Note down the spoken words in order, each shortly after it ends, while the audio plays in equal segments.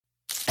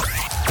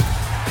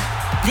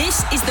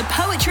This is the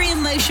Poetry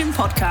in Motion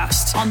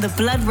podcast on the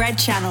Blood Red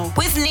channel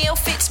with Neil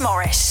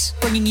Fitzmaurice,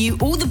 bringing you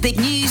all the big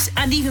news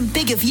and even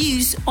bigger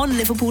views on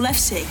Liverpool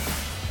FC.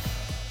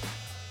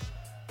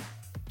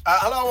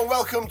 Hello and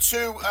welcome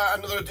to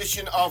another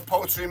edition of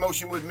Poetry in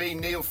Motion with me,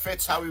 Neil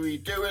Fitz. How are you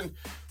doing?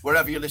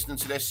 Wherever you're listening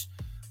to this,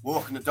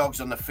 walking the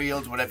dogs on the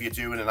field, whatever you're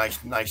doing, a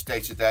nice day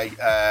today.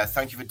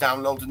 Thank you for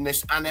downloading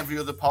this and every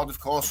other pod, of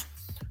course,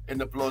 in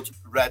the Blood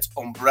Red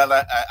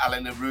umbrella,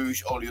 Alain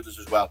Rouge, all the others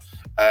as well.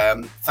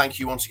 Thank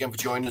you once again for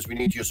joining us. We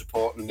need your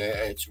support and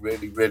it's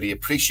really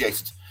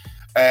appreciated.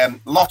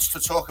 Lots to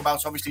talk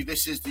about. Obviously,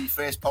 this is the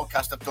first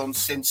podcast I've done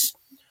since,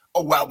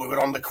 we were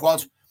on the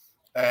quad.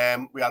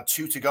 We had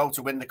 2 to go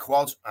to win the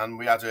quad, and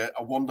we had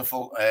a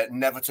wonderful,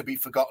 never to be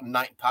forgotten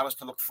night in Paris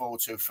to look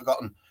forward to.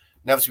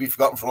 Never to be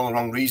forgotten for all the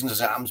wrong reasons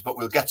as it happens, but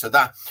we'll get to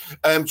that.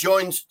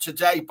 Joined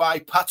today by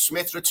Pat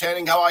Smith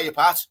returning. How are you,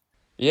 Pat?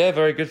 Yeah,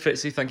 very good,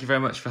 Fitzy. Thank you very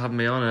much for having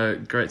me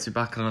on. Great to be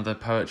back on another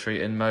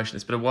Poetry in Motion.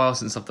 It's been a while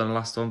since I've done the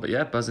last one, but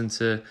yeah, buzzing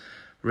to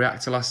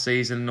react to last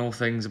season and all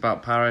things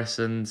about Paris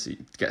and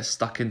get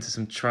stuck into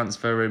some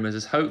transfer rumours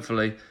as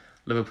hopefully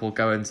Liverpool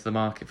go into the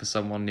market for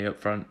someone new up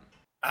front.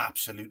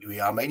 Absolutely, we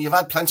are, mate. You've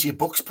had plenty of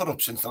books put up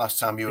since the last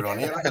time you were on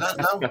here. Look at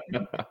that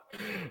now.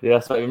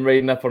 Yes, I've been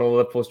reading up on all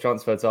Liverpool's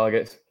transfer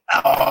targets.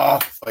 Oh,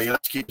 well, you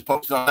have to keep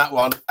posting on that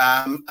one.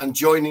 And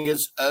joining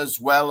us as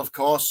well, of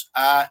course,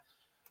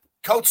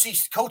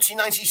 Coatsy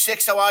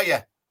 96. How are you?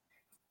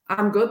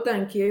 I'm good,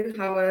 thank you.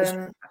 How are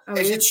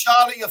is you? it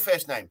Charlotte your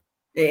first name?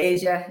 It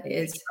is, yeah, it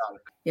is.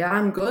 Yeah,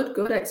 I'm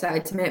good.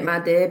 Excited to make my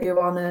debut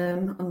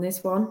on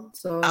this one.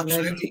 So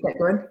absolutely, get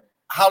going.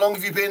 How long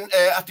have you been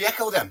at the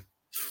Echo then?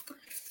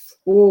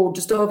 Oh,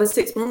 just over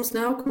 6 months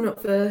now, coming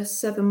up for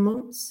 7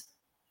 months.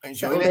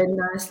 Enjoying it?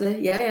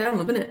 Nicely. Yeah, I'm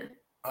loving it.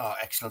 Oh,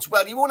 excellent.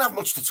 Well, you won't have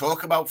much to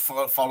talk about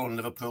for following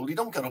Liverpool. You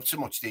don't get up to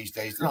much these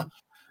days. They're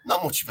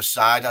not much of a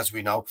side, as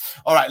we know.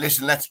 All right,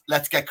 listen,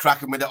 let's get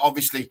cracking with it.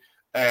 Obviously,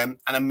 an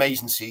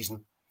amazing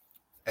season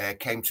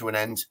came to an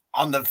end.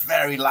 On the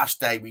very last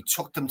day, we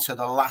took them to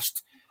the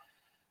last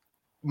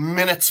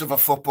minutes of a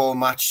football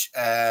match.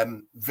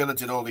 Villa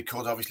did all they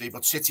could, obviously,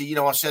 but City,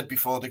 I said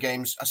before the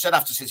games, I said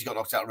after City got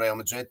knocked out of Real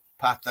Madrid,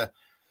 Pat, that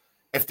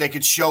if they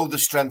could show the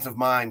strength of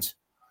mind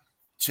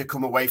to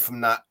come away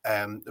from that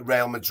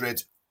Real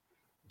Madrid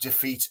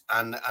defeat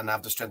and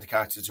have the strength of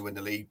character to win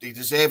the league, they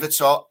deserve it.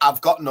 So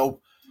I've got no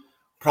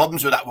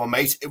problems with that one,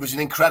 mate. It was an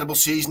incredible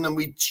season and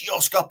we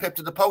just got pipped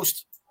at the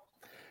post.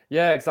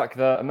 Yeah, exactly.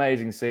 The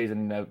amazing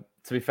season.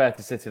 To be fair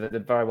to City, they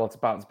did very well to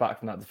bounce back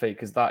from that defeat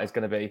because that is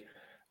going to be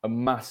a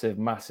massive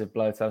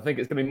blow to them. I think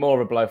it's going to be more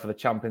of a blow for the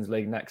Champions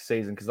League next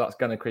season because that's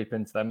going to creep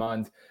into their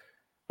mind.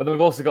 But then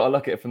we've also got to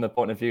look at it from the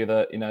point of view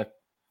that,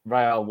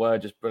 Real were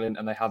just brilliant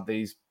and they had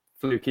these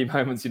fluky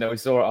moments. We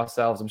saw it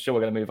ourselves. I'm sure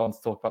we're going to move on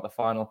to talk about the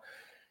final.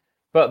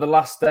 But the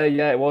last day,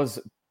 yeah, it was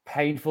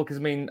painful because,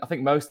 I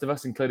think most of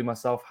us, including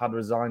myself, had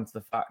resigned to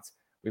the fact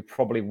we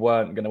probably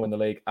weren't going to win the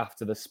league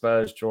after the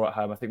Spurs draw at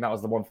home. I think that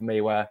was the one for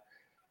me where,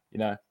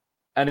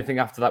 anything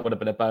after that would have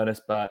been a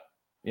bonus, but,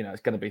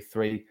 it's going to be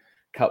 3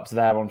 cups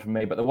there on for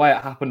me. But the way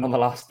it happened on the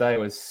last day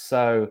was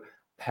so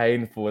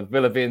painful with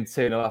Villa being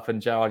 2-0 up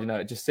and Gerrard,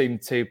 it just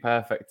seemed too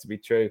perfect to be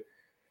true.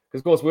 Because,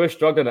 of course, we were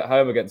struggling at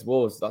home against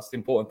Wolves. That's the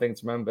important thing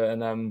to remember.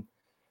 And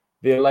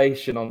the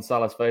elation on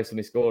Salah's face when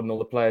he scored and all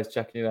the players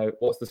checking,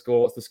 what's the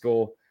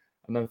score?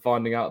 And then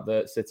finding out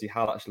that City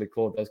had actually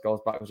clawed those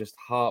goals back was just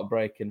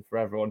heartbreaking for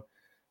everyone.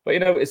 But,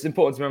 it's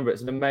important to remember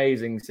it's an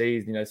amazing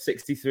season.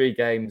 63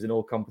 games in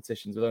all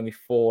competitions with only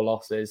 4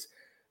 losses,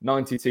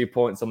 92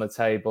 points on the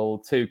table,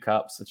 2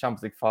 cups, the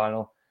Champions League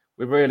final.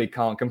 We really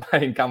can't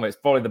complain, can we? It's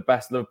probably the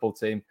best Liverpool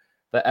team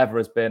that ever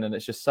has been. And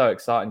it's just so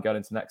exciting going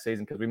into next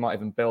season because we might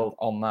even build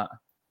on that.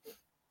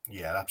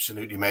 Yeah,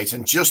 absolutely, mate.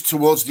 And just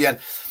towards the end,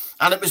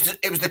 and it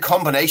was the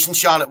combination,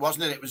 Charlotte,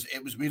 wasn't it?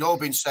 It was. We'd all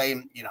been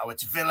saying,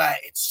 it's Villa,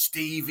 it's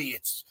Stevie,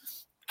 it's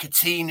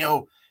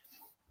Coutinho,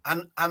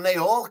 and they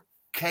all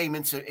came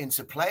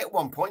into play at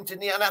one point,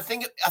 didn't they? And I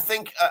think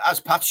as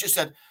Pat just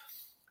said,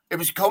 it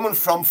was coming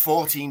from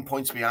 14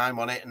 points behind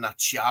on it and that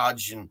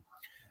charge, and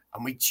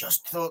we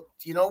just thought,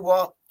 you know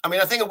what?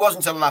 I think it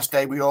wasn't until the last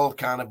day we all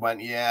kind of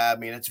went, yeah.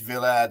 It's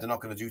Villa, they're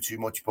not going to do too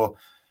much, but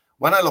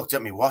when I looked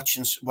at my watch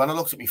and when I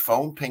looked at my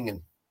phone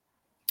pinging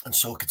and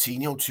saw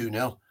Coutinho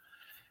 2-0,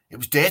 it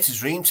was dare to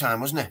dream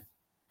time, wasn't it?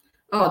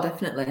 Oh,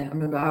 definitely. I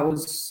remember I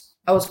was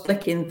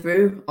flicking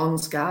through on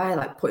Sky,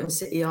 like putting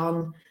City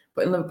on,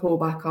 putting Liverpool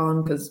back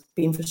on because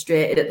being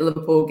frustrated at the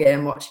Liverpool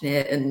game, watching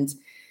it and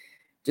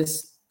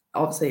just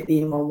obviously it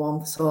being 1-1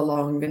 for so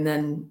long and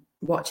then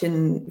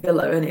watching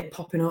Villa and it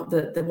popping up,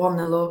 the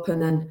 1-0 up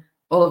and then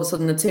all of a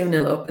sudden the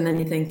 2-0 up and then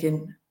you're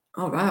thinking,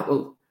 all right,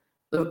 well,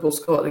 Liverpool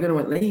scored, they're going to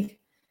win the league.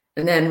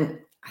 And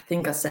then I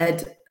think I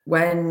said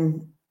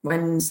when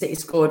City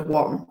scored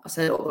 1, I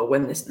said, oh, they'll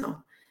win this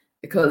now.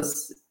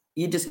 Because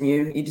you just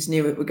knew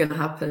it was going to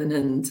happen.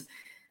 And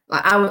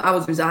like I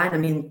was resigned.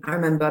 I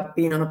remember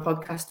being on a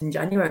podcast in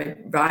January,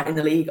 writing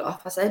the league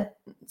off. I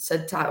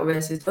said title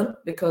race is done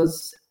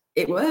because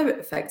it were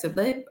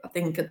effectively. I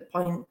think at the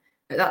point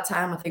At that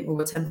time, I think we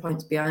were 10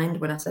 points behind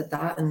when I said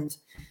that. And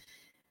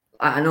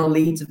I know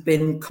Leeds have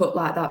been cut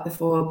like that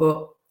before,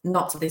 but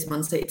not to this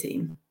Man City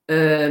team.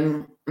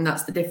 And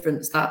that's the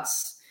difference.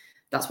 That's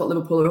what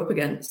Liverpool are up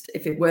against.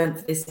 If it weren't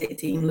for this City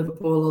team,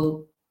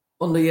 Liverpool,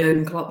 under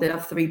Jurgen Klopp, they'd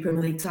have 3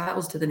 Premier League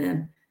titles to the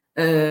name.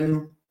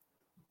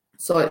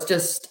 So it's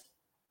just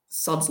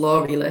sod's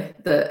law, really,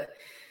 that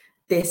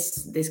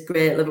this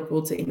great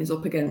Liverpool team is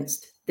up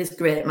against this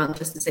great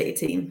Manchester City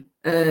team.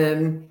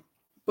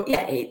 But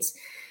yeah, it's,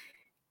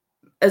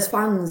 as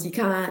fans, you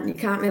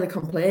can't really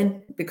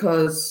complain,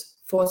 because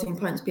 14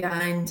 points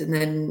behind and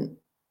then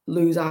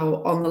lose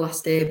out on the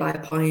last day by a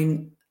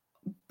point,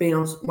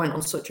 went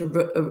on such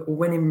a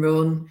winning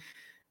run,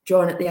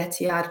 drawing at the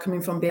Etihad,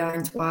 coming from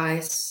behind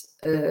twice,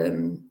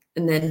 and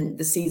then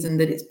the season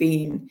that it's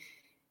been,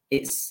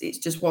 it's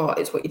just what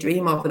you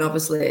dream of. And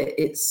obviously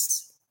it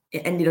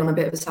ended on a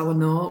bit of a sour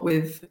note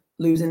with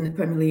losing the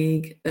Premier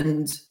League,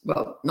 and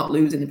well, not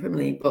losing the Premier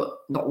League, but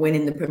not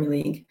winning the Premier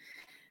League,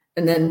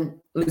 and then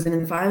losing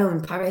in the final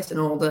in Paris and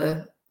all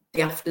the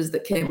afters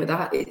that came with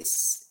that.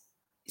 It's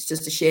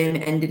just a shame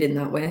it ended in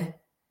that way.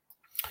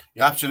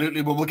 Yeah,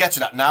 absolutely. Well, we'll get to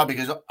that now,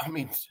 because I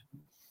mean,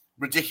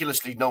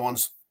 ridiculously, no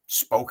one's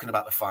spoken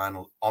about the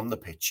final on the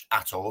pitch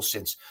at all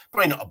since.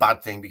 Probably not a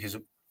bad thing, because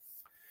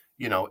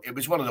you know, it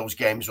was one of those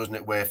games, wasn't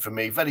it, where for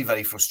me, very,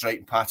 very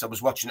frustrating part. I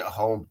was watching it at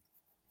home,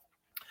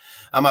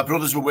 and my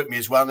brothers were with me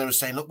as well, and they were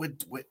saying, look, we're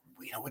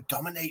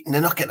dominating,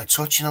 they're not getting a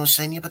touch. And I was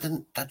saying, yeah, but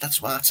then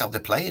that's how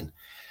they're playing.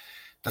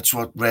 That's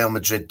what Real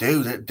Madrid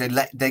do.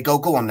 They go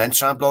on then,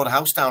 try and blow the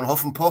house down,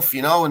 huff and puff,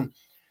 you know, and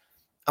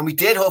we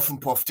did huff and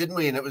puff, didn't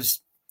we? And it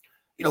was,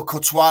 you know,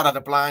 Courtois had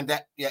a blind,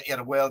 he had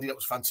a worldie that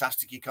was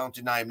fantastic. You can't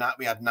deny him that.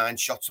 We had 9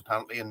 shots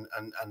apparently, and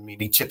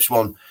he tips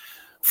one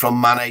from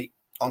Mane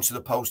onto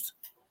the post.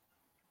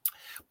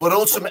 But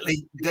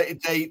ultimately,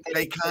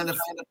 they kind of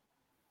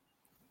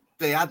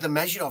had the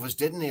measure of us,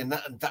 didn't they? And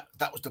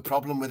that was the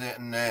problem with it.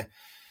 And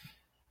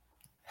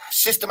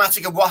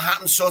systematic of what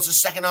happened sort of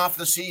second half of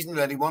the season,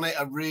 really, wasn't it?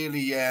 A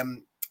really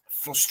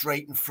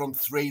frustrating front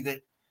three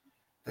that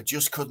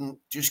just couldn't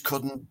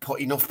put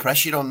enough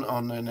pressure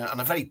on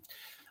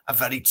a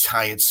very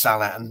tired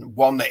Salah, and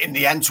one that in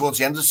the end, towards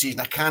the end of the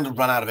season, I kind of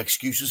ran out of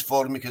excuses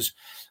for him, because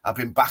I've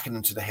been backing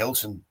him to the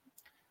hilt, and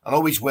I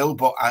always will,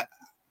 but I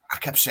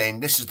kept saying,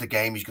 this is the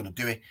game he's going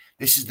to do it.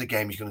 This is the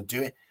game he's going to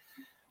do it.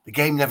 The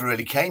game never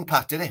really came,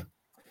 Pat, did it?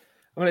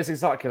 I mean, it's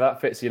exactly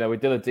that, Fitz. You know, we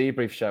did a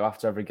debrief show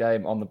after every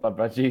game on the Blood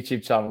Red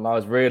YouTube channel, and I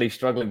was really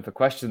struggling for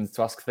questions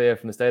to ask Theo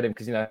from the stadium,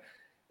 because, you know,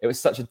 it was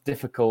such a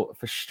difficult,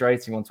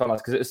 frustrating one to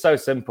analyse, because it was so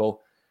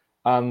simple.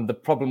 And the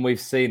problem we've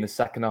seen the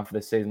second half of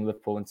this season,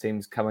 Liverpool and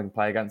teams come and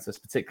play against us,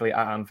 particularly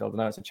at Anfield. I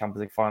know it's a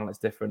Champions League final, it's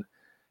different.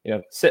 You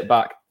know, sit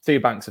back, 2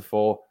 banks of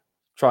 4,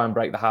 try and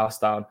break the house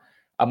down.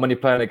 And when you're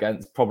playing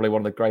against probably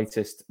one of the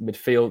greatest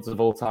midfields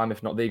of all time,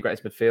 if not the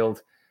greatest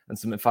midfield, and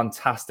some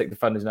fantastic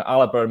defenders, you know,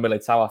 Alaba and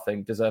Militao, I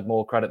think, deserve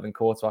more credit than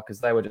Courtois, because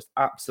they were just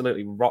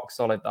absolutely rock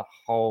solid the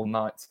whole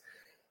night.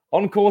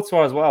 On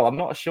Courtois as well, I'm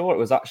not sure it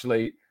was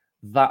actually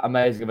that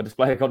amazing of a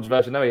display of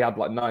controversy. I know he had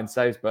like 9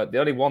 saves, but the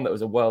only one that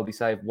was a worldie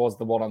save was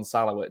the one on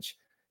Salah, which,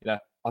 you know,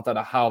 I don't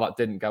know how that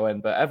didn't go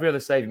in. But every other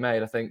save he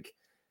made, I think,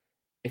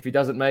 if he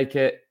doesn't make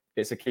it,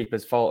 it's a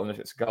keeper's fault, and if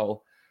it's a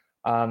goal.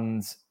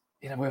 And,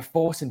 you know, we were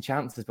forcing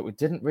chances, but we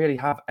didn't really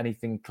have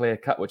anything clear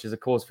cut, which is a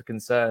cause for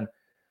concern.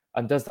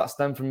 And does that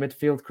stem from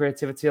midfield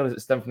creativity, or does it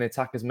stem from the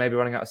attackers maybe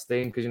running out of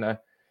steam? Because, you know,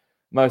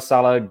 Mo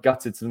Salah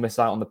gutted to miss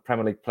out on the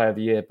Premier League Player of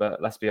the Year,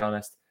 but let's be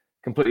honest,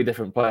 completely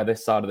different player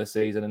this side of the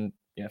season. And,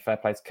 you know, fair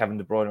play to Kevin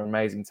De Bruyne,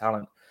 amazing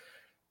talent.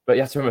 But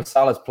you have to remember,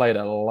 Salah's played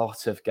a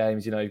lot of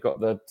games. You know, you've got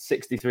the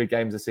 63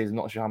 games this season,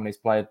 not sure how many he's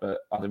played,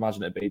 but I'd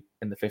imagine it'd be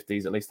in the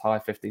 50s, at least high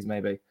 50s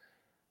maybe.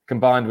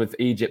 Combined with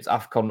Egypt's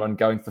AFCON run,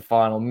 going to the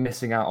final,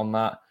 missing out on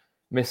that,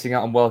 missing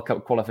out on World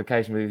Cup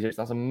qualification with Egypt.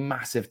 That's a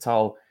massive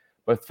toll,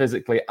 both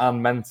physically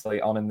and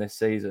mentally, on in this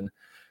season.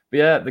 But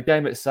yeah, the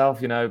game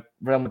itself, you know,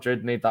 Real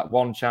Madrid need that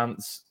one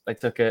chance. They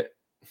took it.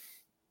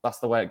 That's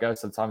the way it goes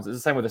sometimes. It's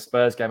the same with the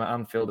Spurs game at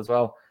Anfield as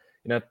well.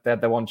 You know, they had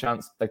their one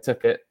chance. They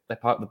took it. They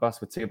parked the bus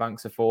with 2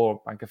 banks of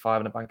 4, bank of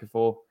 5 and a bank of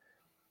 4.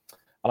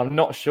 And I'm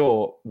not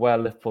sure where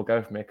Liverpool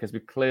go from here, because we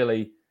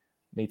clearly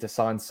need to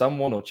sign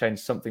someone or change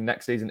something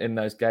next season in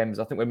those games.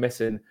 I think we're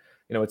missing,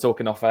 you know, we're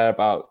talking off air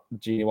about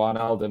Gini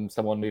Wijnaldum,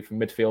 someone who from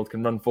midfield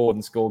can run forward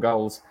and score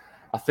goals.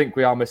 I think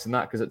we are missing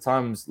that, because at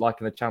times,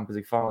 like in the Champions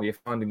League final, you're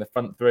finding the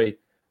front 3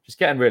 just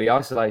getting really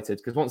isolated,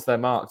 because once they're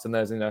marked and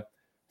there's, you know,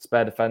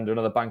 spare defender,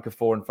 another bank of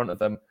 4 in front of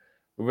them,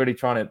 we're really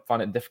trying to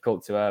find it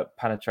difficult to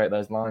penetrate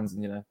those lines.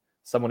 And, you know,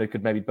 someone who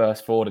could maybe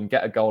burst forward and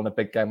get a goal in a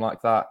big game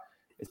like that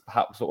is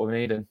perhaps what we're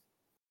needing.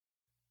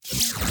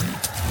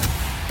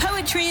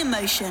 Poetry in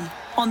Motion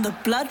on the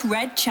Blood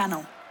Red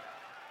channel.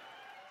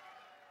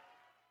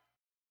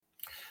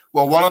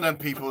 Well, one of them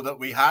people that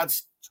we had,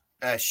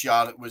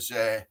 Charlotte, was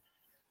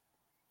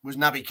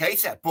Naby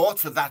Keita, bought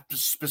for that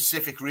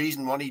specific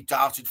reason. When he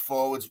darted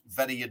forward,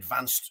 very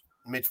advanced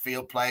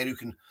midfield player who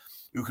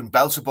can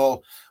belt a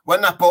ball.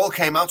 When that ball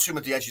came out to him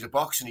at the edge of the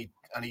box and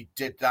and he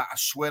did that. I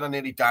swear I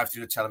nearly dived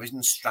through the television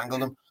and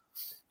strangled him.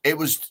 It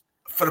was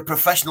for a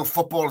professional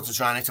footballer to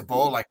try and hit a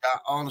ball like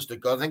that. Honest to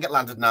God, I think it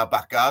landed in our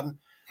back garden.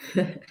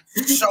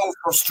 So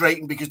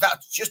frustrating because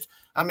that's just,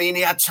 I mean,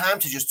 he had time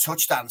to just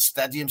touch that and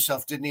steady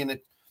himself, didn't he? And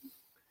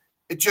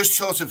it just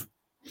sort of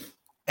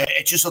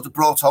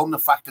brought home the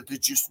fact that there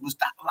just was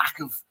that lack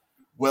of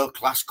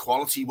world-class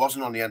quality. He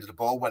wasn't on the end of the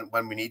ball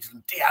when we needed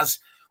him. Diaz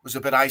was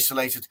a bit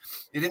isolated.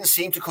 He didn't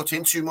seem to cut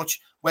in too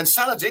much. When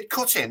Salah did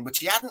cut in, which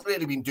he hadn't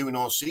really been doing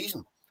all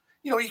season,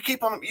 you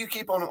keep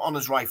on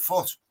his right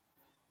foot.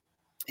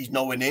 He's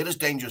nowhere near as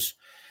dangerous.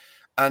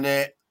 And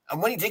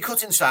when he did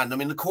cut inside, I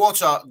mean, the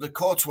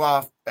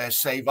Courtois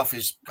save off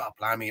his, God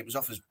blimey, it was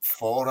off his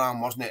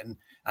forearm, wasn't it? And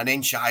an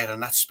inch higher,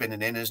 and that's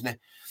spinning in, isn't it?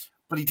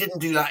 But he didn't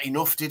do that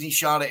enough, did he,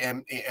 Charlotte?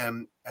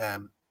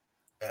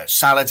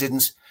 Salah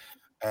didn't.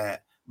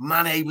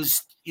 Mane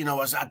was,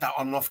 has had that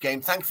on and off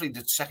game. Thankfully,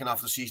 the second half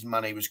of the season,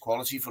 Mane was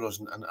quality for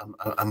us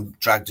and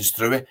dragged us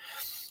through it.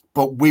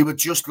 But we were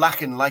just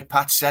lacking, like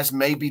Pat says,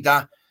 maybe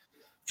that.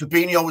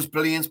 Fabinho was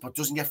brilliant, but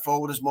doesn't get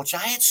forward as much. I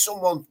had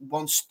someone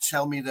once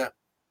tell me that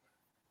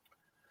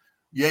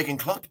Jurgen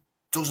Klopp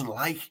doesn't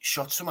like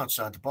shots from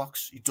outside the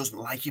box. He doesn't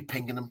like you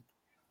pinging him.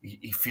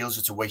 He feels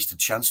it's a wasted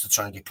chance to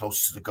try and get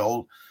closer to the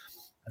goal.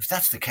 If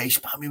that's the case,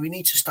 I mean, we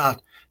need to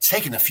start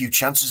taking a few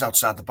chances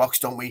outside the box,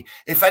 don't we?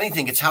 If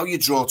anything, it's how you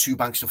draw two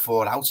banks of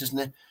four out, isn't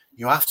it?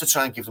 You have to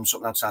try and give them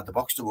something outside the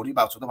box to worry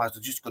about. Otherwise,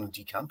 they're just going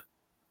to decamp.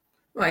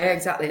 Right, yeah,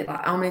 exactly.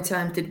 Like, how many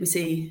times did we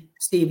see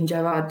Steven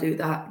Gerrard do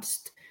that?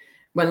 Just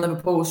when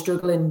Liverpool was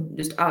struggling,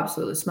 just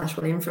absolutely smash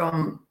one in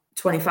from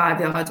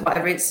 25 yards,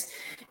 whatever. It's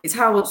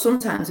how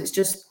sometimes it's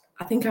just.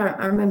 I think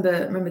I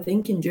remember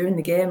thinking during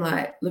the game,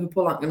 like,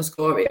 Liverpool aren't going to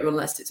score here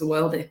unless it's a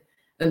worldie,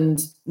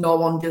 and no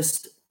one had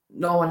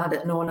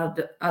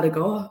a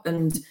go.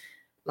 And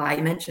like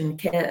you mentioned,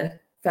 Keita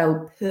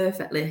fell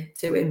perfectly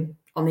to him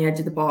on the edge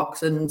of the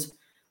box, and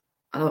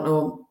I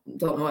don't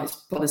know, it's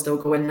probably still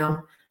going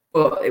now,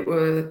 but it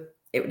was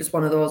just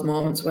one of those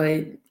moments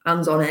where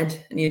hands on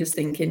head, and you're just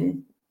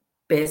thinking,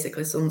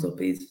 basically sums up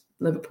his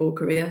Liverpool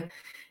career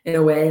in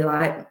a way,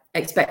 like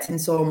expecting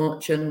so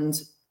much and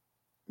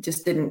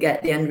just didn't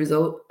get the end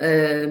result.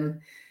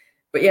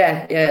 But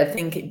yeah, I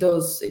think it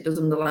does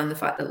underline the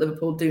fact that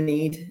Liverpool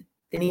need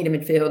a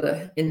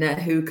midfielder in there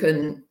who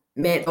can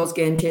make those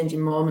game-changing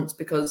moments,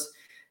 because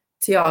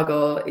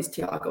Thiago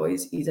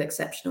is he's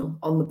exceptional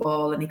on the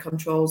ball and he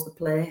controls the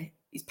play.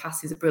 His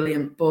passes are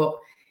brilliant, but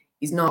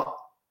he's not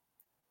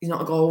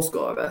a goal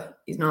scorer.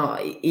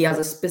 He has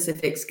a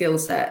specific skill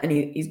set and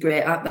he's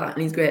great at that,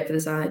 and he's great for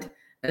the side.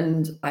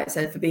 And like I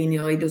said,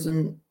 Fabinho, he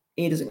doesn't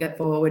get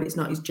forward. It's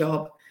not his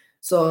job.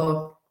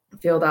 So I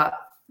feel that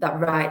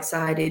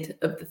right-sided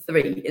of the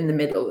three in the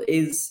middle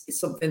is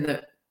something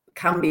that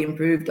can be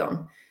improved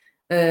on.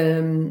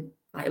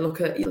 Like you look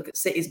at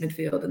City's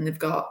midfield, and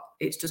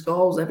it's just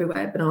goals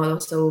everywhere. Bernardo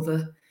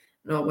Silva,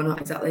 no, we're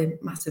not exactly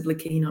massively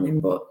keen on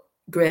him, but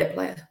great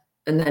player.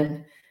 And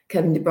then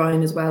Kevin De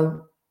Bruyne as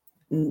well.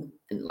 And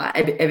like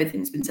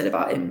everything's been said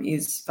about him,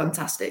 he's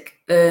fantastic.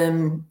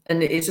 And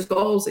it's just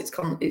goals.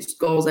 It's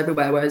goals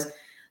everywhere. Whereas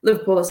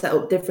Liverpool are set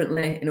up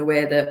differently in a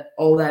way that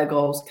all their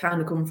goals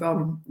kind of come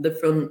from the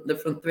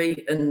front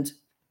three. And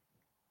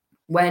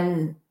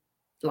when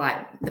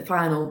like the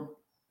final,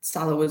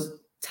 Salah was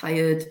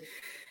tired.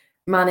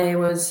 Mane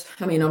was,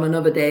 on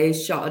another day,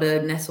 his shot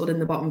had nestled in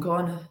the bottom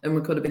corner, and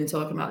we could have been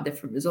talking about a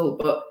different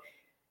result. But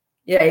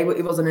yeah,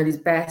 he wasn't at his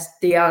best.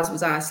 Diaz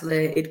was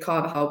isolated.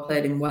 Carvajal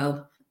played him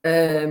well.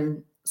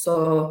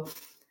 So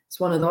it's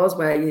one of those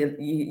where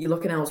you're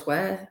looking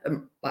elsewhere,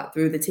 like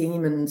through the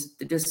team, and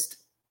there's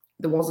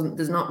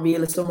not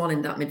really someone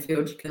in that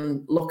midfield you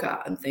can look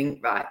at and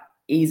think, right,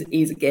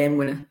 he's a game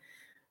winner.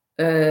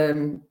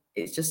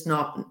 It's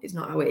not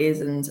how it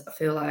is, and I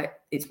feel like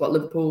it's what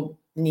Liverpool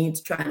need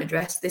to try and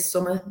address this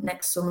summer,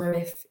 next summer,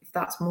 if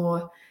that's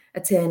more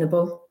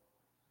attainable.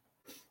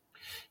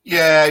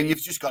 Yeah,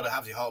 you've just got to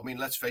have the hope.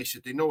 Let's face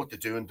it, they know what they're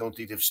doing, don't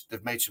they?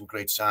 They've made some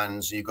great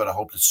signs. You've got to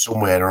hope that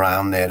somewhere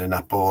around there in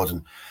that board,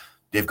 and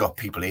they've got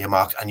people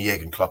earmarked, and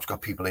Jurgen Klopp's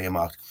got people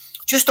earmarked.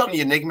 Just on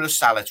the enigma of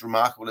Salah, it's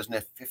remarkable, isn't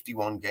it?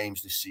 51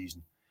 games this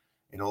season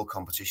in all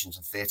competitions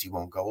and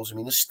 31 goals.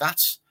 His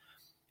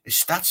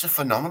stats are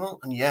phenomenal,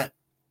 and yet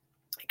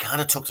he kind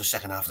of took the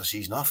second half of the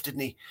season off,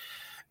 didn't he?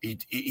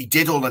 He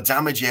did all the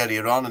damage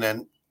earlier on, and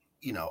then,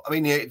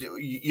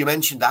 you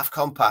mentioned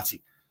AFCON,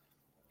 Patty.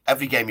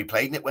 Every game he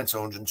played in it went to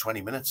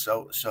 120 minutes.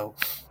 So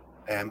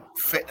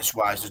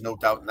fitness-wise, there's no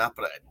doubt in that.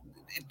 But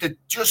it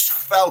just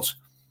felt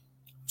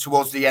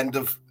towards the end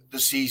of the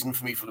season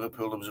for me, for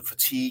Liverpool, there was a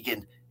fatigue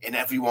in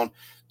everyone.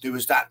 There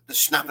was the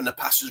snapping the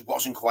passes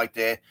wasn't quite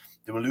there.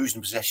 They were losing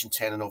possession,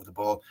 turning over the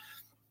ball.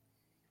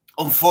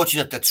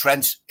 Unfortunate that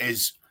Trent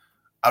is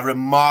a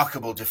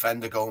remarkable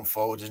defender going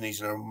forward, and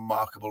he's a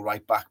remarkable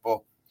right back,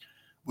 but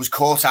was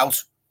caught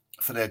out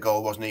for their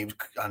goal, wasn't he?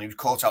 And he was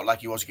caught out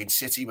like he was against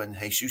City when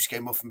Jesus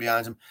came up from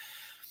behind him.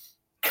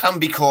 Can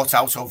be caught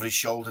out over his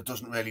shoulder,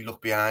 doesn't really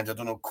look behind. I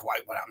don't know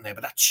quite what happened there,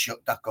 but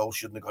that goal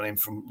shouldn't have gone in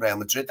from Real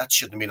Madrid. That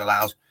shouldn't have been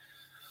allowed.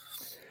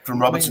 from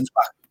Robertson's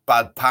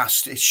bad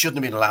pass. It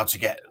shouldn't have been allowed to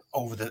get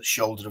over the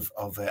shoulder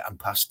of and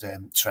past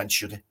Trent,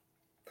 should it?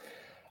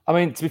 I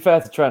mean, to be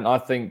fair to Trent, I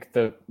think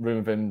the rumour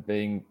of him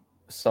being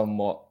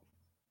somewhat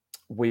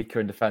weaker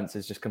in defence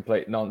is just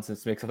complete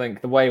nonsense to me, because I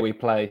think the way we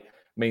play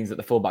means that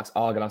the fullbacks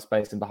are going to have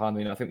space in behind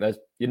them. I think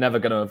you're never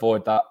going to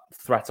avoid that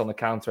threat on the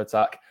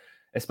counter-attack,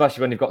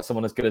 especially when you've got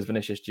someone as good as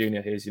Vinicius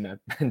Junior, who's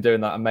been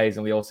doing that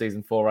amazingly all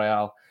season for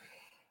Real.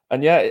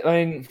 And yeah, I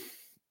mean,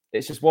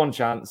 it's just one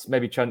chance.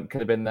 Maybe Trent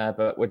could have been there,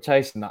 but we're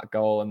chasing that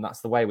goal, and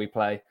that's the way we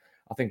play.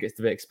 I think it's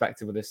to be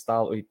expected with this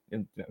style that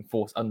we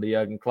enforce under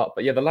Jurgen Klopp.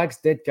 But yeah, the legs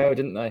did go,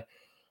 didn't they?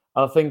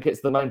 I think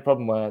it's the main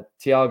problem where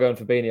Thiago and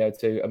Fabinho,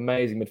 two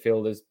amazing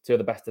midfielders, two of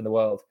the best in the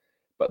world,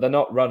 but they're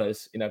not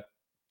runners.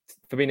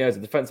 Fabinho is a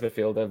defensive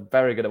midfielder,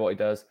 very good at what he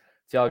does.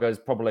 Thiago is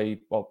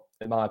probably, well,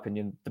 in my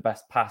opinion, the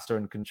best passer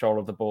and control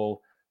of the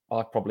ball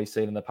I've probably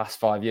seen in the past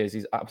 5 years.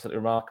 He's absolutely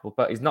remarkable,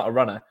 but he's not a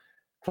runner.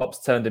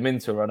 Klopp's turned him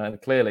into a runner,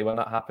 and clearly when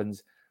that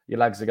happens, your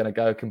legs are going to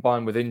go,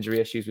 combined with injury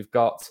issues we've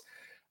got.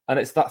 And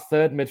it's that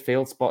third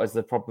midfield spot is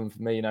the problem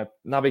for me.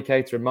 Naby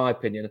Keita, in my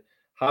opinion,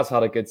 has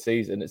had a good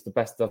season. It's the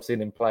best I've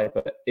seen him play,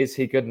 but is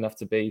he good enough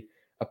to be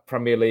a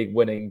Premier League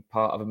winning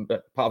part of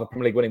a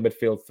Premier League winning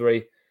midfield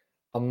three?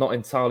 I'm not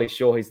entirely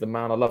sure he's the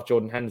man. I love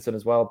Jordan Henderson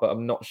as well, but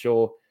I'm not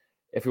sure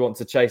if we want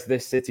to chase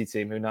this City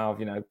team, who now,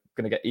 going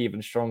to get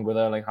even stronger with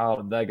Erling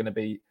Haaland. They're going to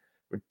be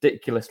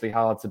ridiculously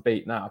hard to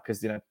beat now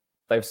because,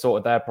 they've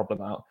sorted their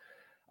problem out.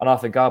 And I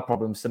think our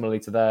problem, similarly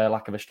to their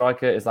lack of a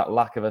striker, is that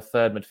lack of a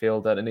third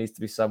midfielder. It needs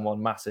to be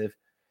someone massive.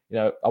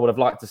 I would have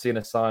liked to see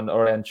us sign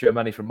Aurélien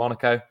Tchouameni from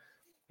Monaco.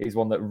 He's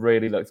one that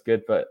really looks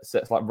good, but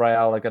sets like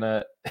Real are going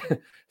to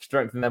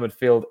strengthen their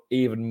midfield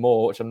even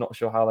more, which I'm not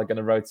sure how they're going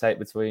to rotate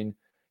between,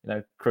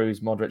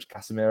 Kroos, Modric,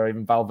 Casemiro,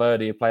 even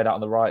Valverde, who played out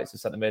on the right, so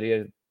centre mid. He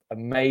had an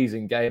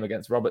amazing game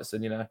against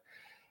Robertson.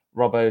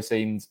 Robbo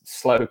seemed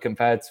slow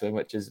compared to him,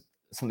 which is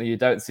something you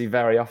don't see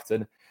very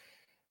often.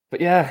 But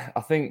yeah,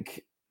 I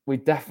think we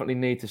definitely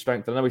need to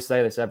strengthen. I know we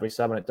say this every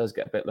summer, and it does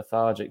get a bit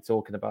lethargic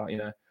talking about,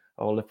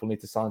 Liverpool need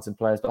to sign some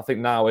players. But I think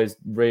now is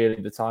really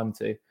the time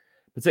to.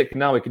 Particularly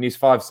now we can use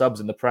 5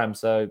 subs in the Prem.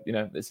 So,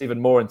 it's even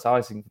more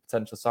enticing for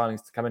potential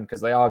signings to come in because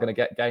they are going to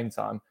get game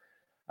time.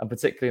 And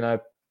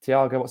particularly,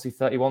 Thiago, what's he,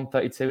 31,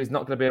 32? He's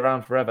not going to be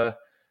around forever.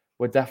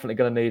 We're definitely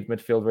going to need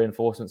midfield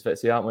reinforcements,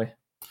 Fitzy, aren't we?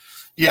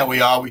 Yeah,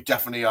 we are. We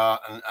definitely are.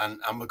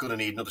 And we're going to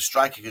need another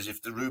striker because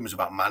if the rumours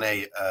about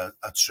Mane are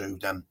true,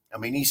 then,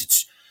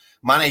 Mane's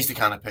the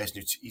kind of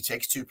person who he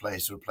takes 2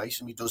 players to replace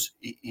him. He does.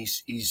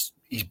 He's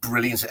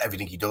brilliant at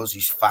everything he does.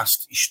 He's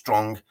fast. He's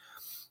strong.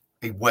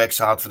 He works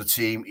hard for the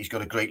team. He's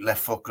got a great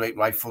left foot, great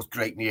right foot,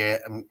 great in the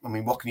air.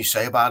 And what can you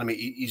say about him?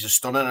 He's a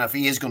stunner. And if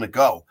he is going to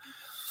go,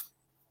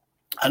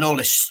 and all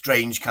this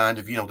strange kind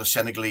of, the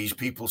Senegalese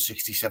people,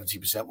 60,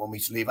 70% want me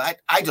to leave.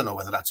 I don't know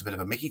whether that's a bit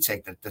of a Mickey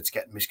take that's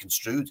getting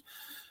misconstrued.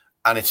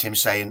 And it's him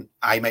saying,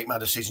 I make my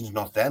decisions,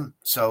 not them.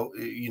 So,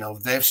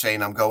 they're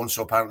saying I'm going,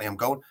 so apparently I'm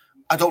going.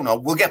 I don't know.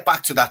 We'll get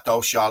back to that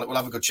though, Charlotte. We'll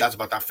have a good chat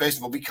about that. First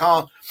of all, we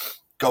can't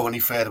go any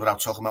further without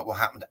talking about what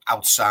happened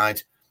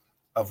outside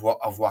of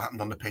what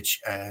happened on the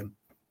pitch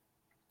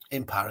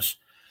in Paris.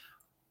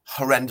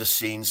 Horrendous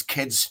scenes.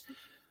 Kids.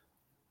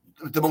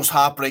 The most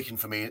heartbreaking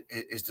for me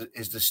is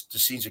the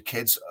scenes of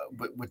kids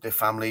with their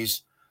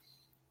families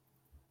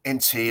in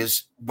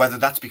tears, whether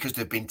that's because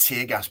they've been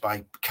tear gassed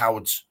by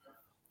cowards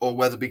or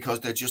whether because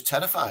they're just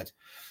terrified.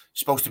 It's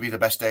supposed to be the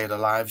best day of their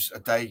lives, a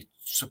day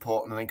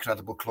supporting an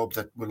incredible club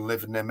that will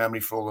live in their memory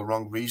for all the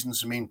wrong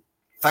reasons.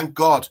 Thank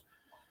God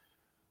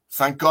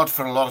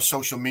for a lot of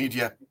social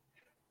media.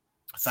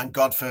 Thank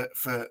God for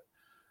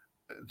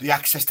the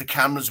access to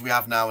cameras we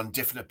have now and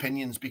different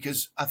opinions,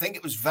 because I think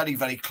it was very,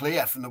 very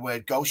clear from the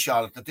word go,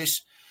 Charlotte, that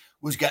this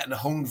was getting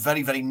hung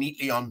very, very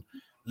neatly on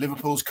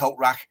Liverpool's coat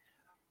rack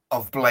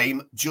of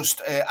blame,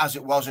 just as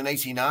it was in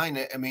 89.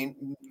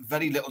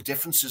 Very little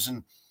differences.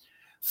 And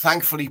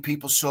thankfully,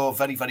 people saw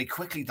very, very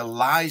quickly the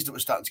lies that were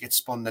starting to get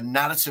spun, the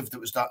narrative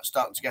that was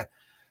starting to get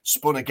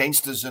spun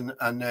against us.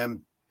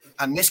 And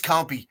this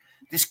can't be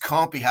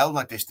held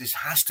like this. This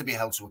has to be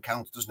held to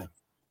account, doesn't it?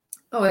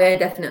 Oh yeah,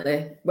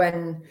 definitely.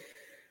 When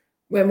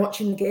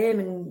watching the game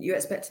and you're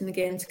expecting the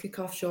game to kick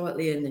off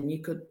shortly, and then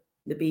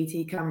the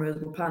BT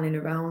cameras were panning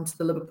around to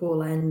the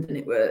Liverpool end and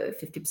it were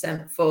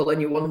 50% full,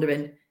 and you're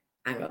wondering,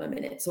 hang on a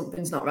minute,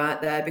 something's not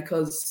right there,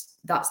 because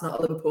that's not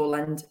a Liverpool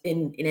end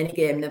in any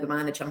game, never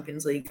mind a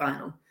Champions League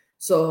final.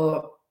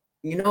 So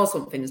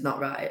something's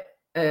not right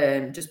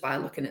just by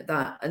looking at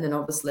that. And then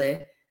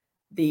obviously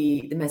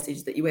the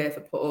message that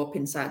UEFA put up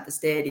inside the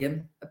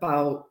stadium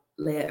about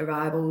late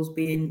arrivals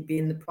being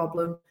the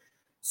problem.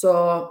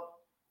 So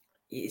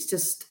it's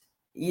just,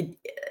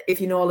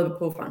 if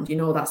Liverpool fans,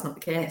 that's not the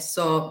case.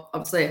 So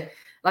obviously,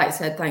 like I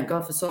said, thank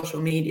God for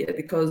social media,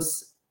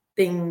 because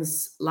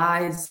lies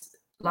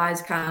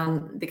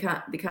can't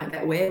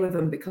get away with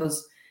them,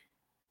 because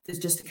there's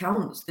just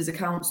accounts. There's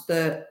accounts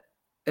that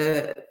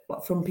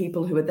from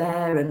people who are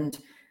there, and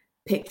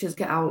pictures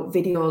get out,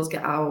 videos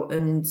get out,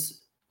 and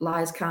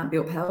lies can't be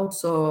upheld.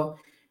 So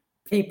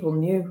people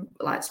knew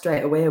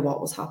straight away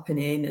what was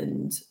happening,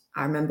 and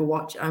I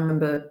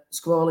remember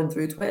scrolling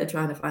through Twitter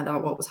trying to find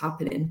out what was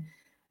happening,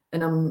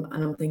 and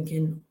I'm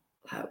thinking,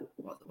 like,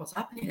 what's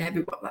happening?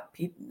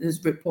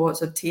 There's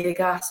reports of tear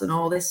gas and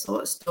all this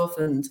sort of stuff,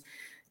 and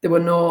there were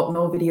no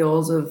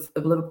videos of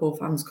Liverpool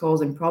fans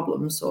causing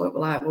problems. So it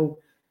was like,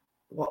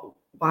 well,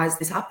 why is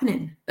this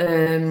happening?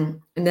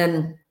 And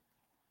then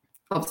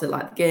obviously,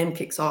 like, the game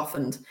kicks off,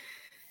 and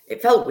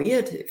it felt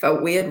weird. It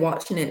felt weird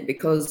watching it,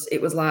 because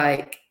it was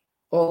like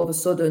all of a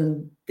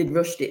sudden they'd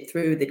rushed it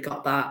through. They'd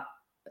got that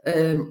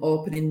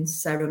opening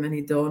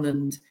ceremony done,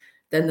 and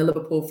then the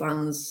Liverpool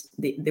fans,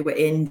 they were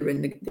in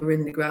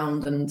the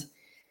ground, and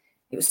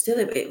it was still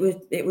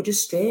it was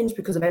just strange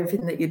because of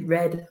everything that you'd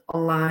read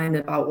online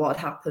about what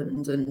had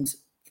happened and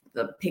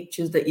the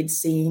pictures that you'd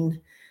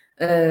seen,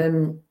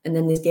 and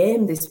then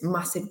this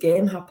massive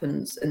game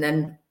happens, and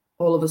then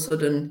all of a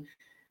sudden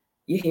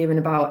you're hearing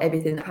about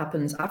everything that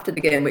happens after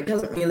the game, which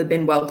hasn't really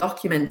been well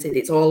documented.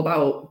 It's all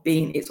about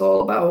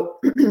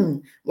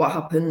what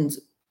happened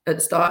at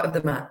the start of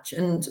the match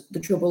and the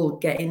trouble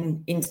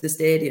getting into the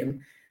stadium,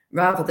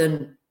 rather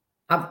than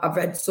I've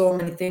read so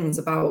many things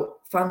about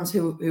fans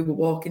who were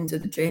walking to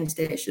the train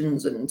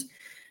stations and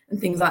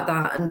things like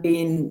that, and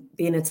being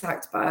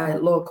attacked by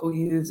local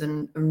youths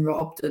and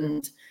robbed,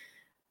 and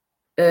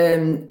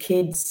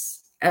kids,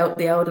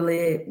 the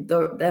elderly,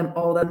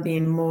 them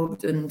being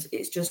mugged, and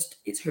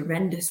it's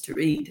horrendous to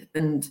read.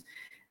 And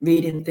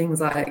reading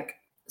things like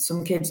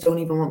some kids don't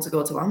even want to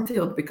go to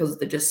Anfield because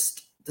they're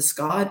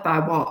scarred by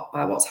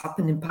what's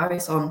happened in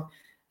Paris on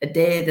a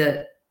day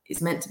that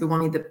is meant to be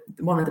one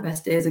of the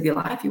best days of your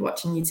life. You're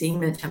watching your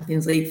team in a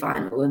Champions League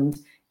final, and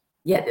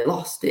yet they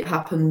lost. It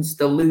happens.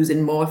 They'll lose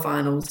in more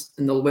finals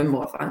and they'll win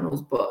more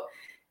finals, but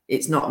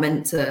it's not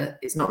meant to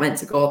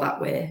go that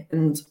way.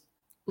 And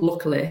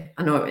luckily,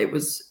 I know it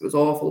was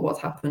awful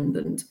what's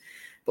happened,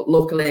 but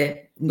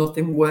luckily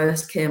nothing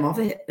worse came of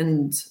it,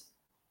 and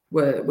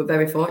we're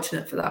very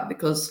fortunate for that,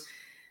 because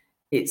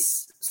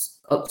it's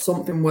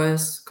something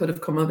worse could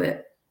have come of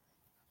it.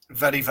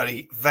 Very,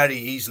 very, very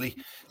easily.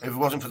 If it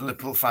wasn't for the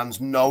Liverpool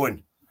fans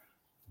knowing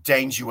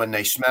danger when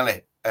they smell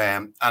it,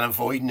 and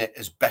avoiding it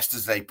as best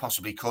as they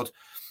possibly could.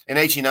 In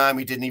 '89,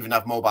 we didn't even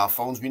have mobile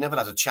phones. We never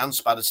had a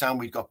chance. By the time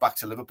we got back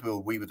to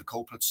Liverpool, we were the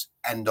culprits,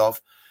 end of.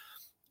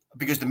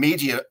 Because the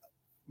media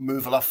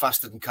move a lot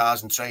faster than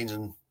cars and trains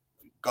and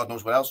God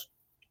knows what else.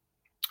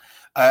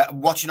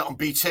 Watching it on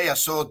BT, I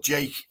saw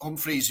Jake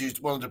Humphries, who's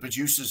one of the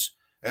producers,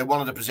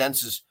 one of the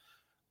presenters,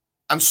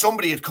 and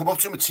somebody had come up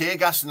to him with tear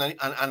gas and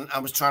I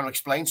was trying to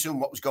explain to him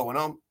what was going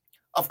on.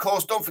 Of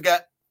course, don't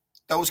forget,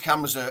 those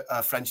cameras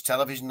are French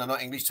television, they're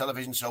not English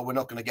television, so we're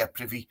not going to get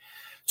privy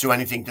to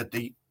anything that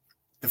the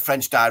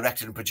French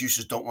director and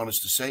producers don't want us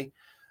to see.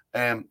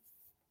 But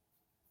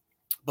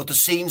the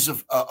scenes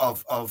of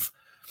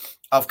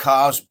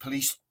cars,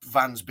 police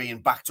vans being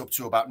backed up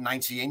to about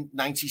 90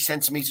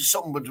 centimetres,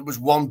 something was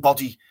one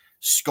body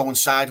going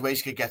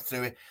sideways, could get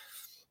through it.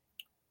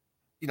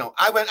 You know,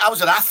 I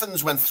was at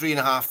Athens when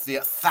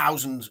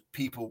 3,500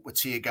 people were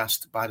tear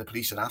gassed by the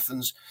police in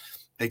Athens.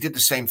 They did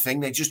the same thing.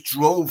 They just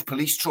drove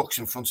police trucks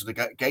in front of the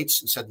gates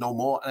and said no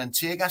more, and then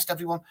tear gassed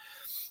everyone.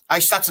 I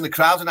sat in the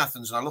crowd in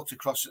Athens and I looked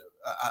across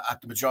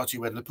at the majority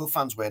where the Liverpool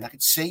fans were, and I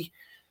could see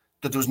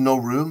that there was no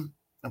room,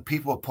 and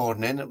people were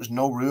pouring in. There was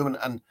no room,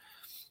 and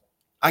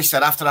I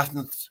said after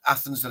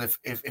Athens that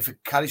if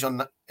it carries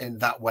on in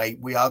that way,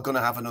 we are going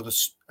to have another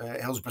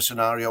Hillsborough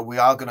scenario. We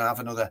are going to have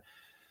another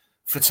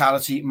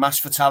mass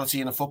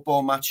fatality in a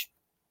football match.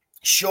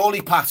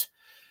 Surely, Pat,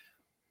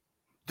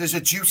 there's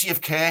a duty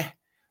of care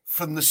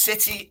from the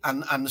city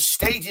and the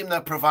stadium they're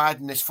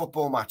providing this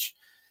football match,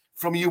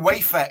 from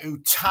UEFA, who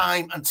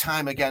time and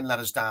time again let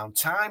us down,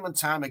 time and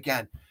time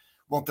again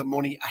want the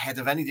money ahead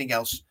of anything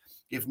else.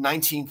 Give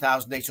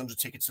 19,800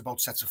 tickets to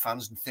both sets of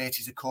fans and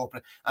 30 to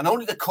corporate. And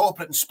only the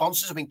corporate and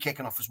sponsors have been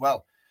kicking off as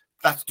well.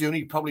 That's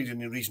probably the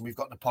only reason we've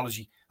got an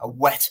apology, a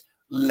wet,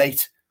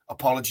 late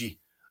apology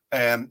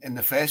in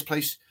the first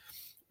place.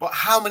 But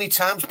how many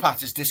times,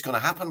 Pat, is this going to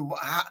happen?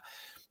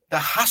 There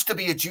has to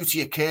be a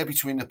duty of care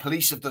between the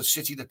police of the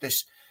city that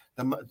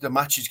the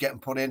match is getting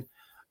put in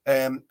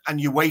and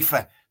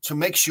UEFA to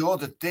make sure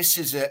that this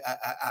is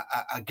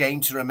a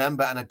game to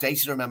remember and a day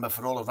to remember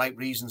for all the right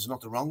reasons,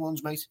 not the wrong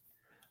ones, mate.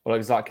 Well,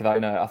 exactly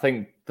that. I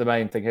think the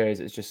main thing here is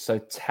it's just so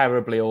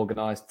terribly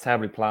organised,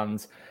 terribly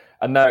planned.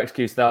 And their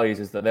excuse they'll use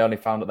is that they only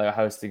found that they were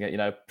hosting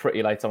it,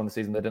 pretty late on in the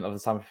season. They didn't have the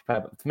time to prepare.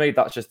 But to me,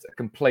 that's just a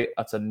complete,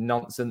 utter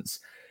nonsense.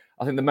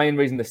 I think the main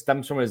reason this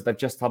stems from is they've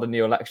just had a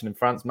new election in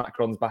France.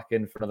 Macron's back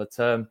in for another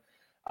term.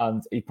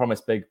 And he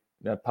promised big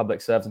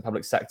public service and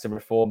public sector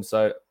reform,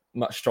 so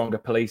much stronger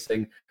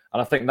policing.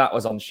 And I think that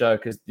was on show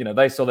because,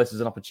 they saw this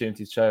as an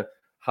opportunity to show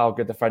how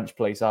good the French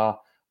police are.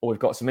 Or we've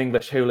got some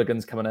English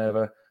hooligans coming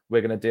over. We're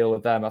going to deal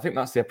with them. I think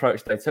that's the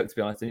approach they took, to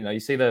be honest. And, you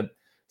see the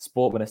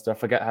sport minister, I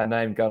forget her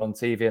name, going on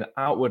TV and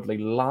outwardly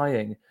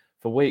lying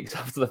for weeks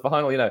after the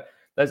final.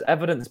 There's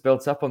evidence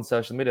built up on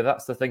social media.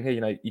 That's the thing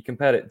here. You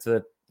compared it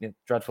to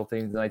dreadful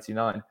things in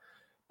 '89.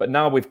 But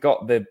now we've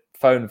got the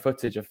phone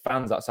footage of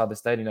fans outside the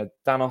stadium.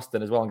 Dan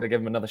Austin as well. I'm going to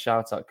give him another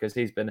shout out because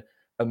he's been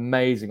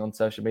amazing on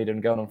social media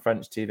and going on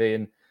French TV.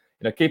 And,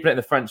 keeping it in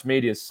the French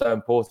media is so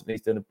important.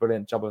 He's doing a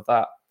brilliant job of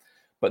that.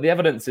 But the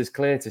evidence is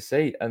clear to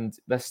see, and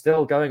they're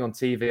still going on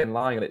TV and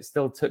lying, and it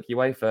still took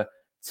UEFA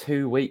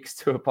 2 weeks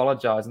to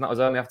apologise, and that was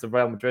only after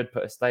Real Madrid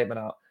put a statement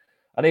out.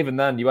 And even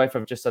then, UEFA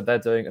have just said they're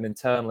doing an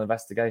internal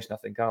investigation, I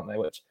think, aren't they?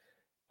 Which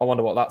I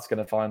wonder what that's going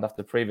to find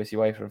after previous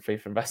UEFA and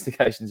FIFA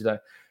investigations.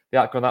 The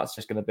outcome of that's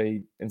just going to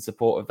be in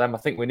support of them. I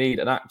think we need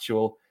an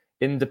actual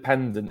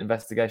independent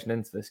investigation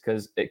into this,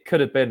 because it could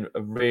have been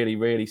a really,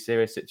 really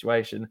serious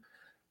situation.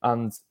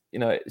 And,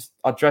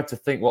 I dread to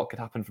think what could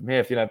happen from here.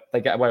 If, they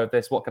get away with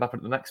this, what could happen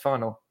at the next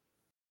final?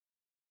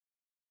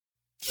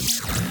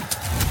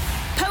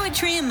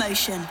 Poetry in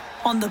Motion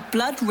on the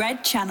Blood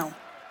Red Channel.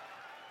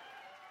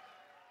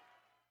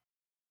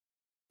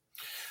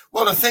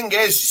 Well, the thing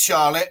is,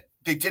 Charlotte,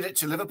 they did it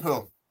to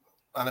Liverpool.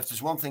 And if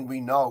there's one thing we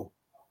know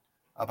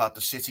about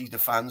the city, the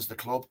fans, the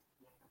club,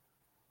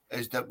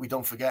 is that we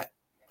don't forget,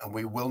 and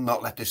we will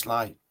not let this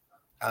lie.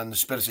 And the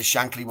spirits of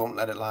Shankly won't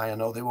let it lie. I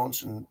know they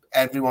won't. And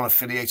everyone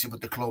affiliated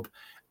with the club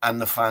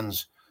and the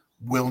fans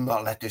will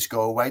not let this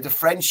go away. The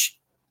French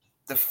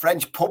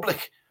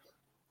public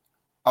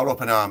are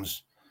up in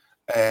arms.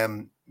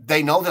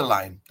 They know they're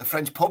lying. The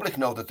French public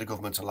know that the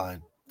government are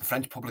lying. The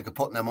French public are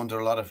putting them under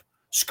a lot of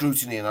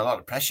scrutiny and a lot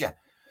of pressure.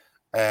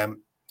 And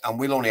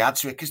we'll only add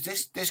to it, because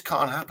this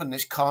can't happen.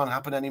 This can't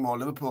happen anymore,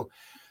 Liverpool.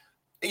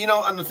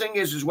 And the thing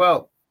is as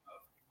well,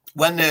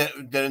 when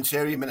the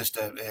Interior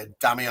Minister,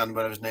 Damian,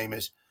 whatever his name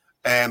is,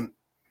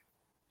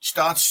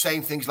 starts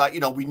saying things like,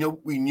 we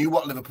knew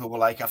what Liverpool were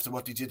like after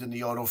what they did in the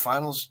Euro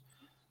finals.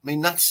 I mean,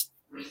 that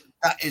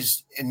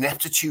is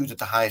ineptitude at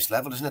the highest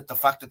level, isn't it? The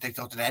fact that they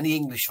thought that any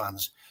English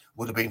fans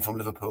would have been from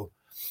Liverpool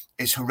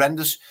is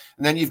horrendous.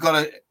 And then you've got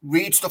to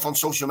read stuff on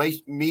social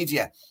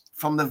media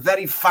from the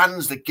very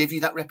fans that give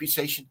you that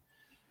reputation.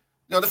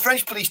 The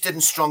French police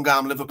didn't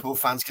strong-arm Liverpool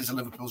fans because of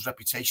Liverpool's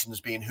reputation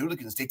as being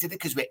hooligans. They did it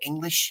because we're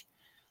English.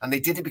 And they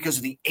did it because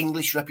of the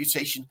English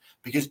reputation,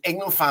 because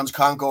England fans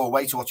can't go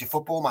away to watch a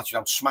football match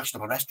without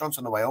smashing up a restaurant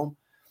on the way home.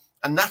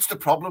 And that's the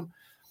problem.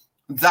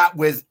 That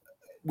with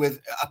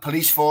a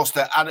police force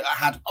that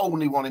had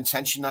only one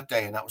intention that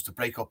day, and that was to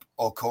break up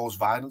or cause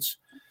violence.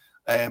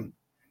 It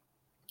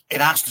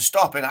has to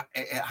stop. It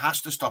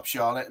has to stop,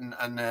 Charlotte.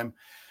 And there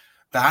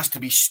has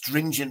to be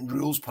stringent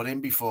rules put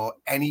in before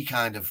any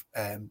kind of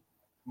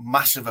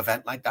massive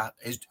event like that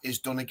is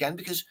done again,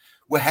 because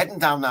we're heading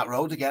down that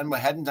road again. We're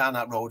heading down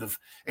that road of,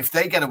 if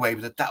they get away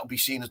with it, that will be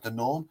seen as the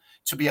norm,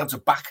 to be able to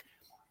back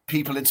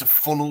people into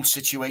funnel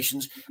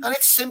situations. And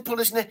it's simple,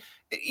 isn't it?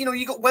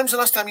 When's the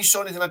last time you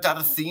saw anything like that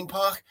at a theme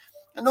park?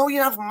 I know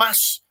you have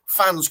mass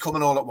fans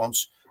coming all at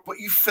once, but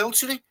you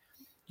filter it.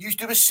 You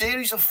do a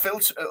series of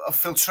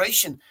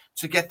filtration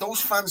to get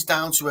those fans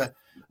down to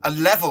a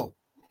level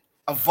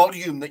of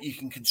volume that you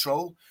can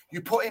control.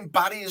 You put in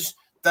barriers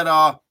that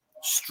are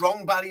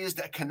strong barriers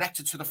that are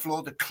connected to the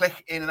floor that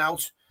click in and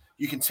out.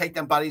 You can take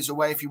them barriers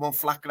away if you want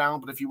flat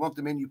ground, but if you want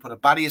them in, you put a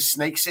barrier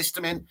snake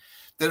system in.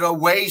 There are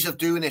ways of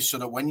doing this so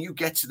that when you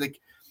get to the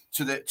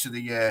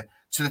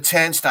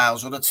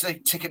turnstiles or the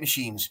ticket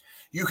machines,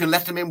 you can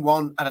let them in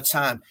one at a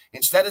time.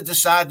 Instead of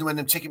deciding when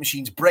them ticket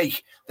machines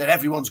break that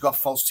everyone's got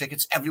false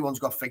tickets, everyone's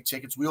got fake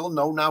tickets. We all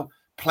know now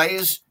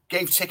players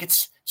gave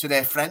tickets to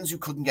their friends who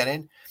couldn't get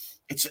in.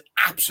 It's an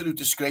absolute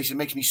disgrace. It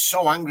makes me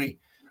so angry.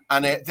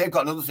 And they've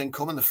got another thing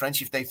coming, the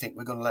French, if they think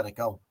we're going to let it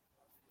go.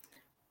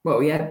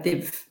 Well, yeah,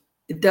 they've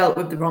dealt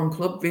with the wrong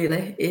club,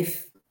 really.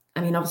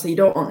 Obviously, you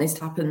don't want this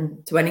to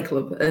happen to any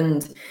club.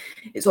 And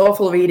it's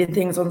awful reading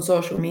things on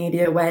social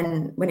media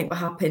when it were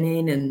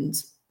happening, and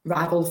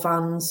rival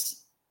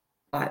fans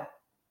like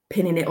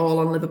pinning it all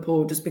on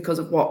Liverpool just because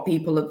of what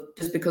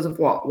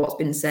what's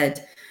been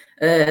said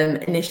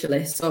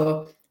initially.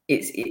 So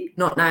it's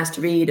not nice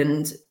to read,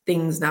 and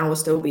things now are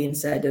still being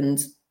said,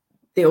 and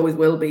they always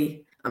will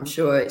be. I'm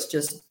sure it's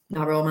just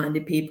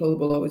narrow-minded people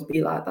will always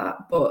be like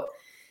that. But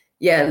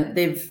yeah,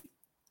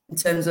 in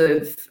terms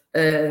of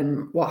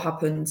what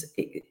happened,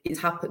 it's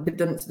happened. They've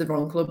done it to the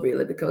wrong club,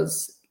 really,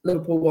 because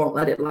Liverpool won't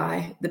let it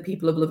lie. The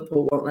people of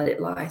Liverpool won't let it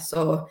lie.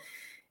 So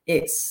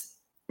it's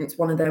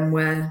one of them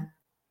where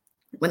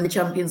when the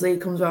Champions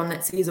League comes around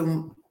next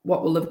season,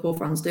 what will Liverpool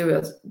fans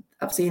do?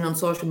 I've seen on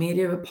social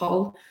media a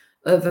poll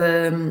of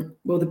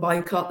will they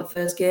boycott the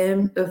first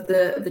game of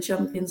the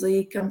Champions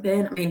League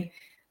campaign? I mean,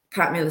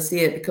 can't really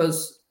see it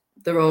because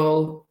they're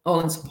all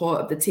in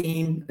support of the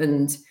team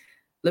and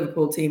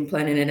Liverpool team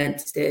playing in an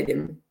empty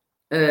stadium.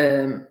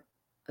 I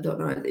don't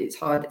know. It's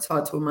hard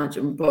to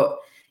imagine, but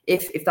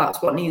if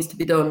that's what needs to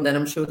be done, then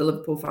I'm sure the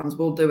Liverpool fans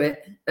will do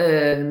it.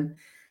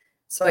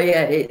 So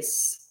yeah,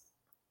 it's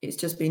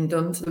just been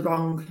done to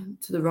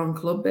the wrong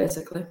club,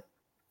 basically.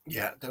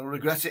 Yeah, they'll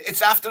regret it.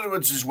 It's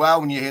afterwards as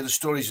well when you hear the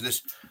stories of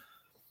this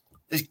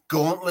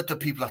gauntlet that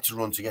people had to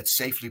run to get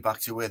safely back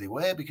to where they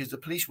were, because the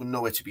police were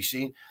nowhere to be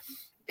seen.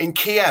 In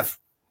Kiev,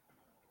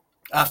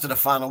 after the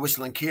final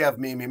whistle in Kiev,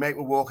 me and my mate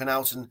were walking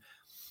out and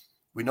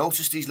we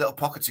noticed these little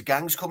pockets of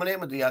gangs coming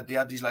in, and they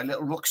had these like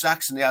little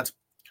rucksacks, and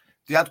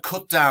they had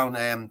cut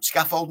down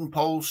scaffolding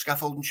poles,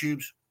 scaffolding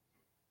tubes.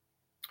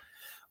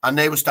 and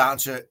they were starting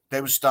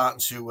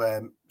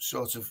to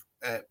sort of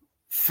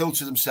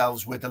filter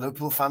themselves with the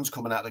Liverpool fans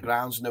coming out of the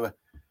grounds, and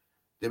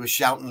they were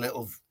shouting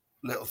little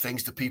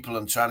things to people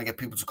and trying to get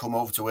people to come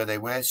over to where they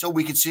were, so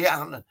we could see it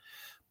happening.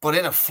 But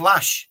in a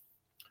flash,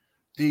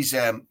 these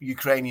they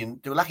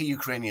were like a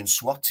Ukrainian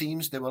SWAT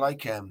teams. They were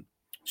like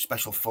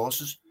special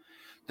forces.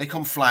 They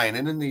come flying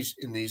in these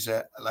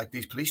like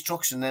these police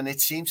trucks, and then it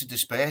seemed to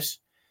disperse.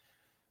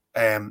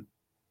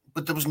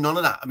 But there was none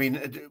of that. I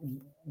mean,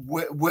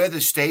 where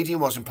the stadium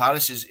was in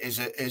Paris is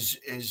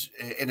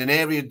in an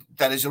area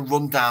that is a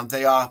rundown.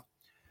 They are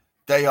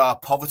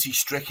poverty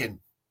stricken.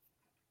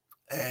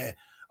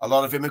 A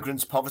lot of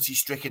immigrants poverty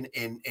stricken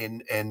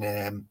in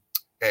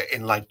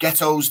like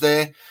ghettos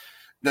there.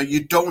 Now,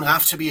 you don't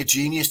have to be a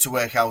genius to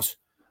work out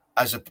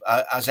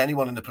as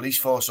anyone in the police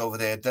force over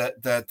there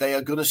that they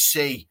are going to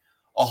see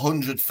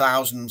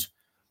 100,000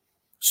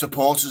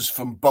 supporters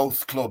from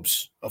both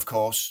clubs, of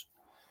course,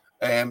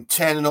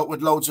 turning up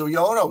with loads of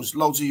euros,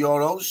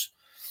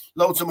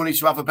 loads of money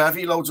to have a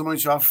bevy, loads of money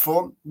to have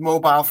fun,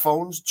 mobile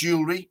phones,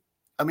 jewellery.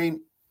 I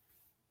mean,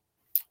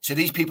 to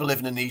these people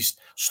living in these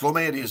slum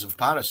areas of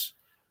Paris,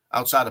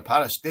 outside of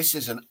Paris, this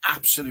is an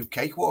absolute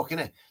cakewalk,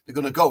 isn't it? They're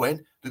going to go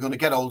in, they're going to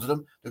get hold of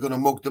them, they're going to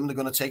mug them, they're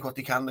going to take what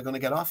they can, they're going to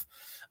get off.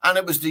 And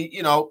it was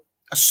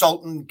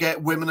assault and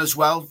get women as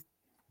well,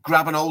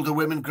 grabbing older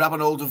women, grabbing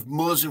hold of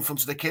mothers in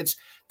front of the kids.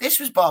 This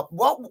was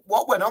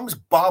what went on was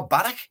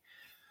barbaric.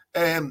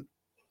 And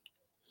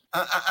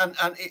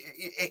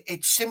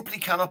it simply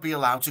cannot be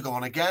allowed to go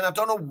on again. I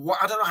don't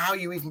know how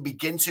you even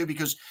begin to,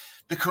 because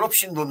the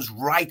corruption runs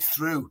right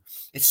through.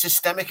 It's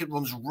systemic. It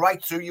runs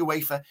right through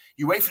UEFA.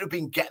 UEFA have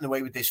been getting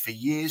away with this for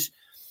years.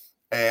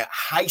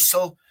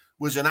 Heysel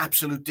was an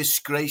absolute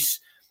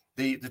disgrace.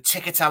 The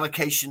ticket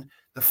allocation,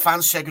 the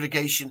fan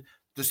segregation,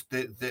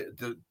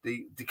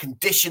 the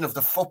condition of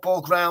the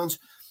football grounds,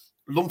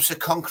 lumps of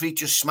concrete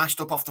just smashed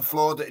up off the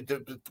floor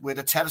where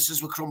the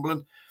terraces were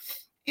crumbling.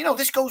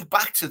 This goes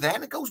back to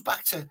then. It goes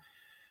back to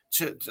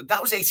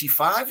that was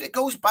 85. It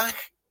goes back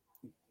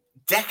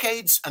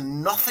decades,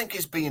 and nothing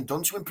is being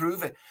done to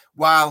improve it,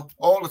 while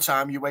all the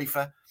time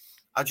UEFA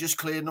are just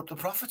clearing up the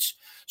profits.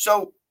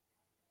 So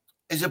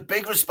there's a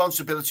big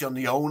responsibility on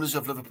the owners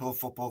of Liverpool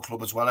Football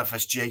Club as well,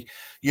 FSG.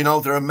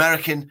 They're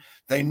American.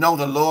 They know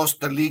the laws,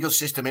 the legal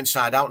system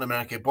inside out in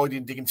America. Boy,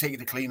 they can take you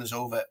to cleaners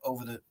over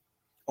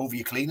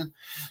your cleaning.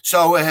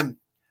 So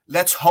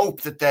let's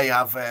hope that they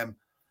have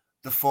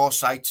the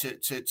foresight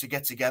to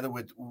get together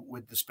with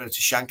the Spirit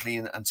of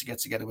Shankly and to get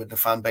together with the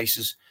fan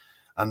bases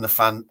and the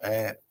fan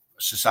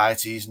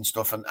societies and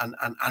stuff,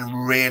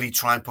 and really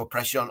try and put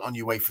pressure on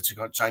UEFA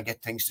to try and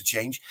get things to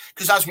change.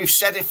 Because as we've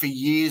said it for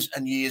years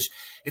and years,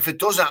 if it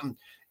does happen,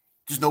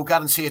 there's no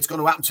guarantee it's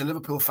going to happen to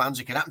Liverpool fans.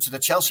 It can happen to the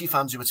Chelsea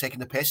fans who were taking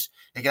the piss.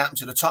 It can happen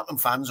to the Tottenham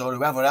fans or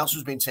whoever else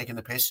has been taking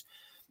the piss.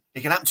 It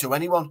can happen to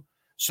anyone.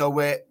 So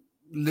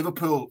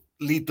Liverpool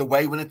lead the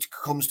way when it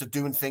comes to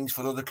doing things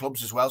for other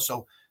clubs as well.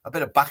 So a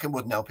bit of backing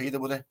wouldn't help either,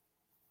 would it?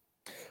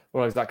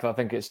 Well, exactly. I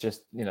think it's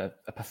just, a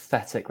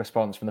pathetic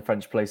response from the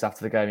French police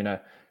after the game,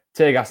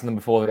 tear gassing them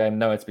before the game,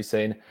 nowhere to be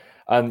seen.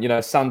 And,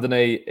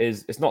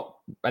 Saint-Denis it's not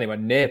anywhere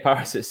near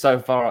Paris. It's so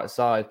far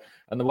outside.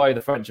 And the way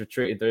the French have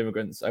treated their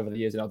immigrants over the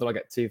years, I don't want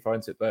to get too far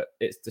into it, but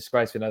it's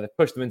disgraceful. They've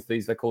pushed them into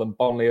these, they call them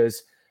banlieues,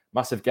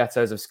 massive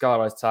ghettos of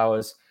skyrise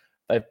towers.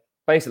 They've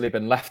basically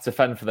been left to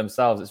fend for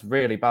themselves. It's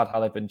really bad how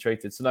they've been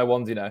treated. So no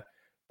wonder,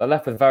 they're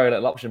left with very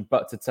little option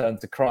but to turn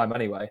to crime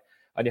anyway.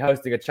 And you're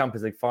hosting a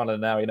Champions League final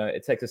now,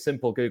 it takes a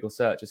simple Google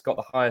search. It's got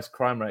the highest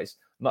crime rates,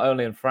 not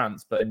only in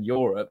France, but in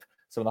Europe,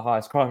 some of the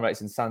highest crime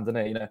rates in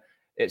Saint-Denis.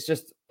 It's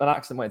just an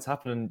accident waiting to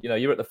happen. And,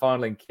 you're at the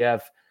final in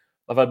Kiev.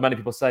 I've heard many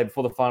people say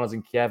before the finals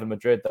in Kiev and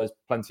Madrid, there's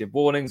plenty of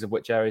warnings of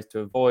which areas to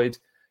avoid,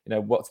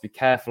 what to be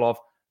careful of.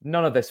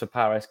 None of this for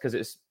Paris, because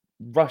it's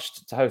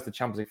rushed to host the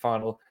Champions League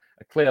final,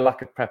 a clear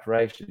lack of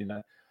preparation.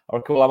 I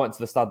recall I went to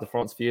the Stade de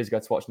France a few years ago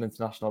to watch an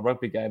international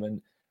rugby game,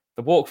 and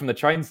the walk from the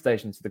train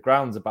station to the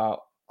ground's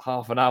about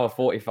half an hour,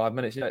 45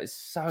 minutes. It's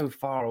so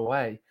far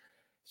away.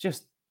 It's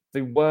just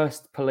the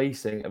worst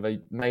policing of a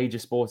major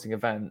sporting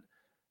event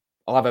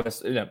I've ever,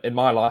 in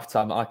my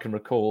lifetime that I can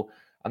recall.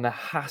 And there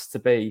has to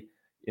be,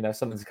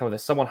 something to come with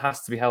this. Someone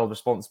has to be held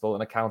responsible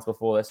and accountable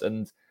for this.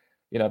 And,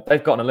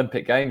 they've got an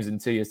Olympic Games in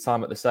 2 years'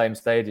 time at the same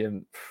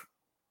stadium.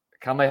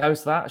 Can they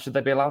host that? Should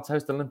they be allowed to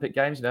host the Olympic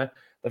Games?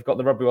 They've got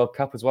the Rugby World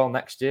Cup as well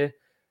next year.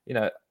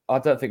 I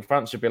don't think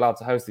France should be allowed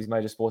to host these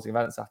major sporting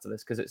events after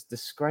this, because it's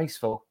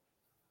disgraceful.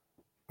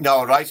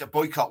 No, right. A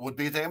boycott would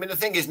be a thing. I mean, the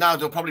thing is now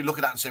they'll probably look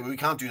at that and say, well, we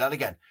can't do that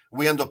again.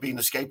 We end up being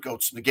the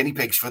scapegoats, the guinea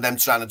pigs for them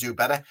trying to do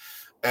better.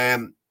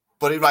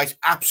 But right,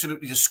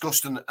 absolutely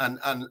disgusting.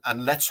 And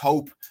let's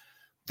hope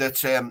that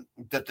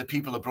that the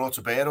people are brought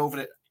to bear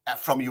over it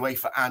from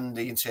UEFA and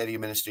the Interior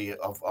Ministry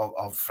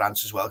of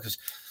France as well, because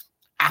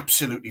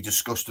absolutely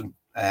disgusting.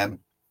 There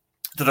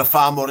are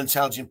far more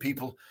intelligent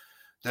people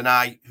than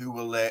I who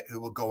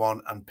will go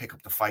on and pick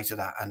up the fight of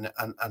that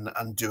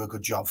and do a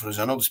good job for us.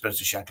 I know the Spirit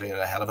of Shankly are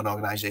a hell of an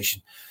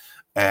organisation,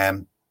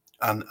 and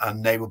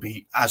they will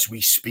be, as we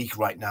speak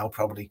right now,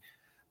 probably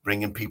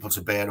bringing people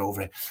to bear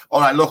over it.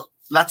 All right, look,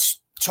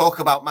 let's talk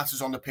about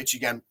matters on the pitch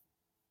again.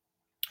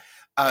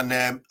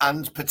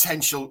 And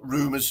potential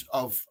rumours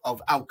of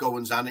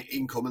outgoings and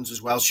incomings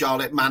as well.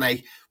 Charlotte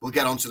Mane, we'll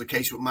get onto the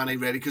case with Mane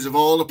really, because of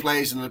all the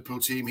players in the Liverpool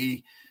team,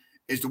 he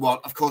is the one.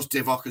 Of course,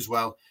 Divock as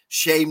well.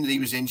 Shame that he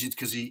was injured,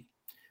 because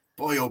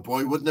boy oh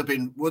boy, wouldn't it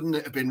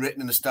have been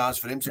written in the stars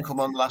for him to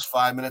come on the last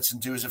 5 minutes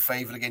and do us a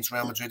favour against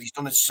Real Madrid. He's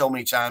done it so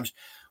many times.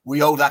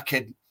 We owe that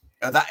kid.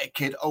 That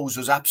kid owes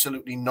us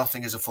absolutely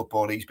nothing as a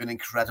footballer. He's been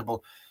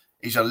incredible.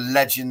 He's a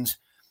legend.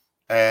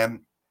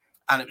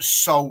 And it was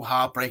so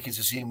heartbreaking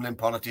to see him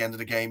limp on at the end of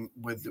the game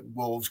with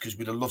Wolves, because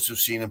we'd have loved to have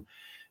seen him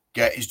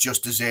get his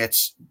just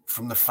desserts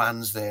from the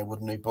fans there,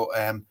 wouldn't he? But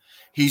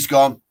he's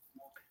gone.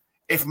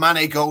 If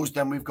Mane goes,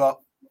 then we've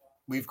got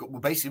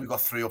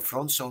three up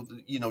front. So,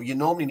 you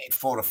normally need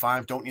 4 or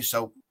 5, don't you?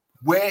 So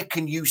where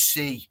can you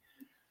see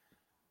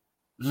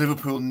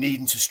Liverpool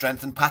needing to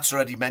strengthen? Pat's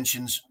already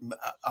mentions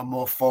a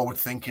more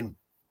forward-thinking,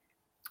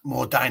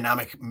 more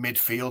dynamic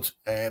midfield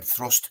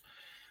thrust.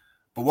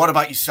 But what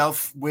about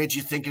yourself? Where do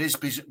you think it is?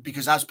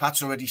 Because as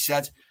Pat's already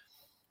said,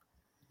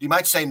 you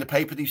might say in the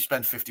paper they've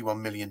spent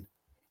 51 million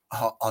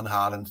on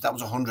Haaland. That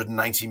was a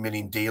 190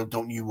 million deal.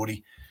 Don't you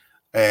worry.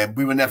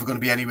 We were never going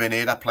to be anywhere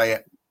near that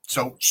player.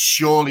 So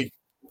surely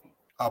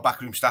our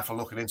backroom staff are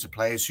looking into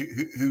players.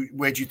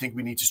 Where do you think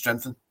we need to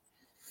strengthen?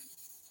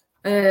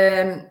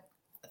 I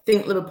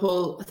think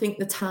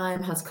the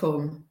time has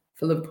come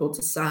for Liverpool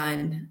to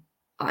sign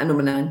a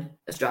number 9,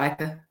 a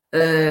striker.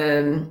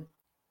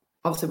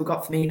 Obviously, we've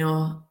got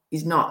Firmino.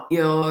 He's not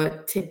your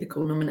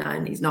typical number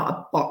 9. He's not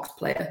a box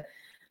player.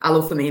 I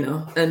love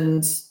Firmino,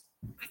 and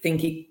I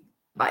think he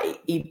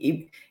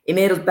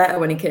made us better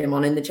when he came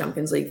on in the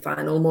Champions League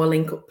final. More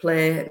link-up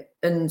play,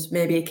 and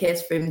maybe a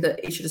case for him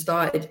that he should have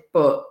started.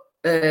 But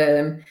he's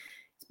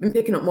been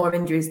picking up more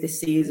injuries this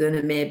season,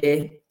 and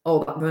maybe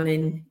all that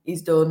running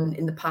he's done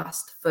in the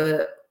past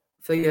for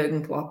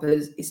Jurgen Klopp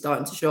is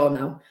starting to show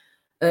now.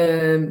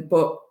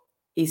 But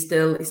he's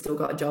still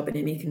got a job in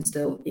him. He can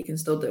still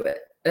do it.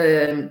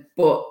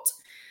 But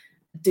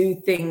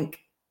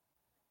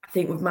I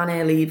think with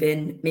Mane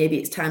leaving, maybe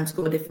it's time to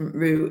go a different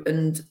route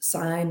and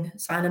sign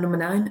a number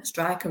 9, a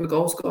striker, a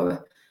goal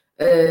scorer,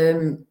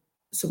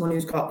 someone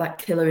who's got that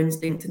killer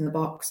instinct in the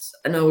box.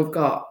 I know we've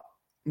got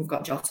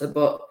Jota,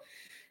 but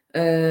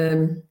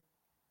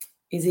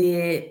is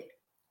he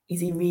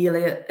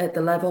really at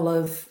the level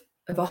of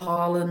a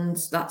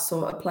Haaland, that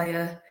sort of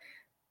player?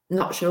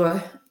 Not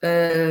sure.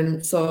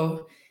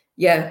 So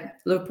yeah,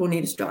 Liverpool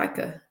need a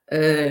striker.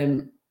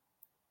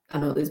 I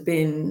know there's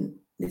been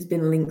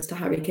links to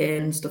Harry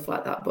Kane and stuff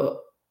like that,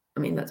 but I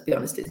mean, let's be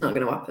honest, it's not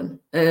going to happen.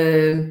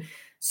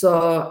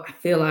 So I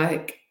feel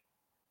like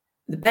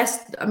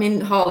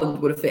Haaland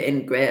would have fit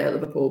in great at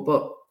Liverpool,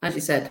 but as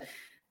you said,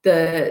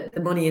 the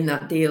money in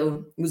that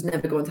deal was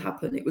never going to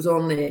happen. It was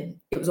only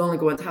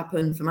going to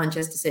happen for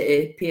Manchester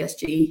City,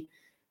 PSG,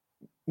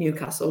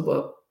 Newcastle,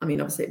 but I mean,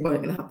 obviously it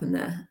weren't going to happen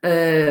there.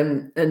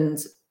 And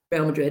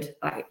Real Madrid,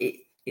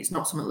 it's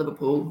not something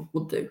Liverpool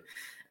would do.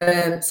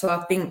 So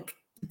I think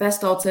the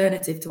best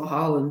alternative to a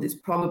Haaland is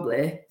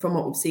probably, from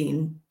what we've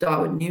seen,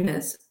 Darwin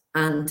Núñez.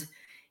 And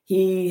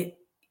he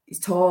is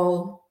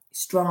tall,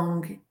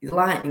 strong, he's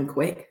lightning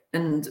quick,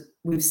 and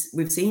we've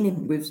seen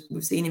him.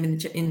 We've seen him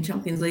in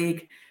Champions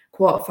League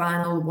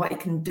quarterfinal. What he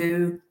can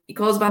do, he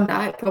caused Van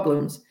Dijk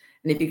problems,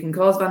 and if you can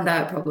cause Van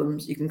Dijk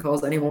problems, you can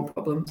cause anyone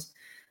problems.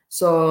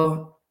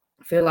 So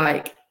I feel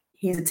like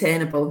he's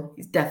attainable.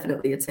 He's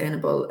definitely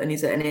attainable, and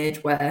he's at an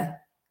age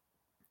where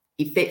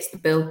he fits the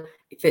bill.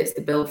 He fits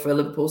the bill for a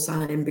Liverpool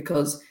signing,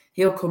 because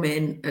he'll come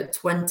in at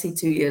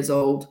 22 years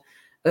old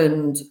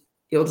and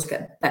he'll just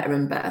get better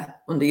and better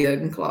under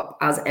Jurgen Klopp,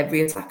 as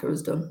every attacker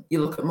has done.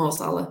 You look at Mo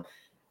Salah,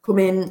 come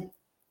in,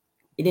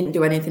 he didn't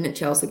do anything at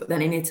Chelsea, but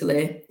then in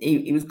Italy,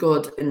 he was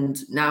good, and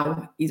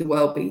now he's a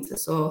world beater.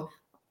 So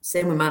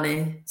same with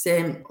Mane,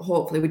 same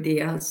hopefully with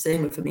Diaz,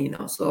 same with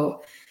Firmino.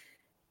 So,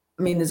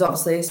 I mean, there's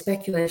obviously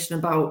speculation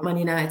about Man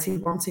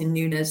United wanting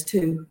Núñez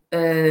too,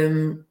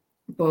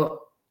 but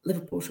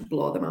Liverpool should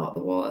blow them out of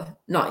the water.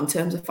 Not in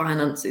terms of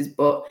finances,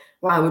 but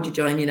why would you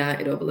join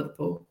United over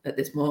Liverpool at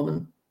this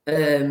moment?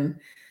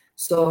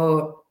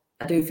 So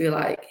I do feel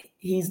like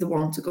he's the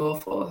one to go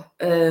for.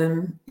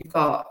 You've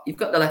got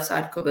the left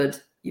side covered.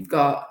 You've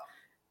got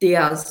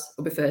Diaz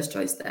will be first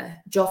choice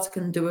there. Jota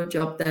can do a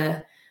job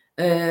there,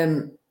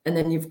 and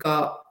then you've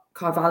got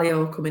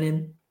Carvalho coming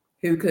in,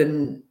 who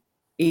can.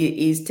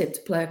 He's tipped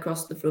to play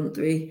across the front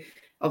three.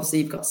 Obviously,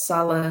 you've got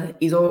Salah.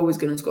 He's always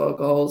going to score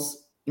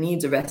goals. He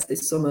needs a rest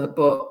this summer,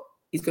 but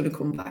he's going to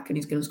come back and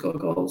he's going to score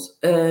goals.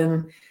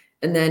 And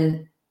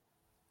then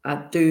I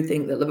do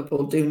think that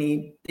Liverpool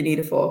need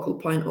a focal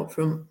point up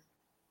front.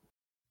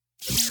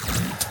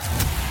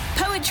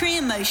 Poetry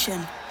in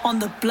Motion on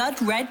the Blood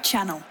Red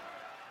Channel.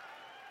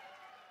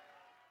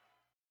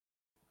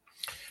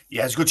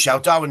 Yeah, it's a good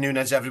shout. Darwin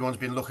Núñez, everyone's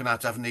been looking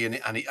at, haven't he?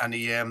 And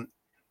he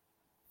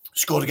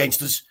scored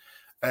against us.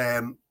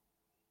 A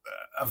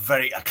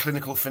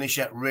clinical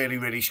finisher, really,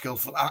 really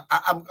skillful.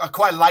 I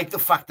quite like the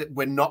fact that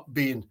we're not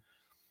being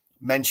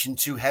mentioned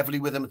too heavily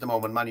with him at the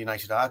moment, Man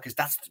United are,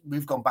 because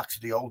we've gone back to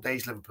the old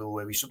days, Liverpool,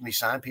 where we suddenly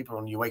sign people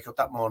and you wake up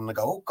that morning and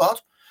go, oh, God.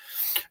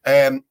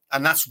 And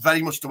that's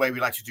very much the way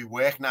we like to do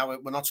work now.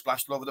 We're not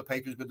splashed all over the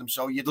papers with them.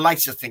 So you'd like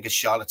to think, as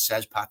Charlotte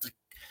says, Patrick,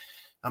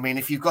 I mean,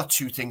 if you've got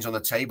two things on the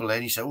table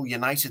and you say, oh,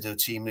 United are a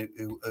team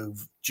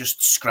who've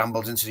just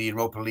scrambled into the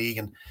Europa League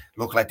and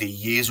look like they're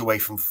years away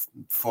from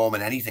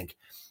forming anything,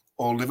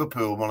 or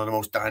Liverpool, one of the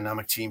most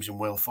dynamic teams in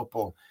world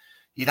football,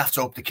 you'd have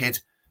to hope the kid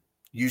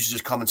uses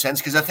his common sense,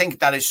 because I think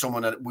that is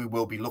someone that we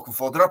will be looking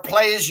for. There are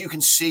players you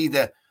can see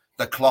the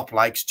Klopp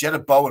likes.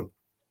 Gerard Bowen,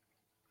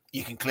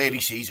 you can clearly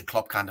see he's a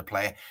Klopp kind of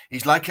player.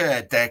 He's like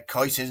a Dirk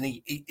Kuyt, isn't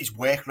he? His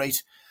work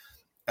rate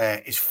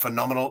is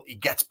phenomenal. He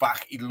gets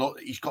back.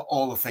 He's got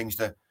all the things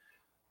that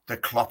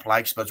Klopp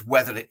likes, but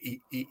whether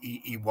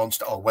he wants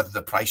to, or whether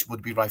the price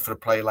would be right for a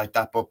player like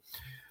that. But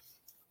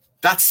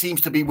that seems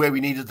to be where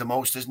we need it the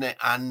most, isn't it?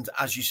 And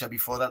as you said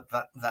before,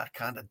 that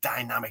kind of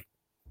dynamic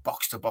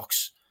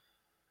box-to-box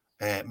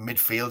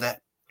midfielder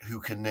who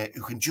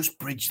can just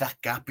bridge that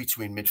gap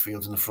between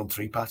midfield and the front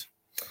three, Pat.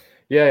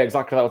 Yeah,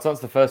 exactly. That was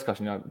the first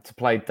question. To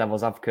play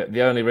devil's advocate,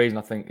 the only reason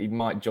I think he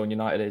might join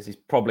United is he's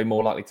probably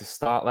more likely to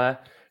start there.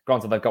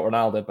 Granted, they've got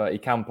Ronaldo, but he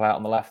can play out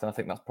on the left, and I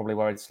think that's probably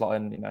where he'd slot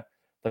in.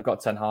 They've got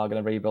Ten Hag and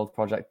a rebuild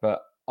project,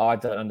 but I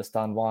don't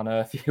understand why on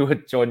earth you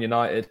would join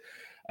United.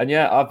 And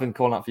yeah, I've been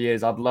calling out for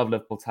years. I'd love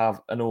Liverpool to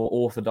have an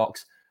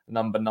all-orthodox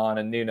number 9,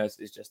 and Nunes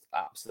is just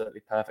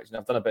absolutely perfect.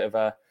 I've done a bit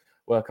of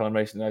work on him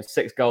recently.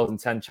 6 goals in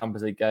 10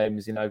 Champions League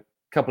games. A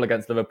couple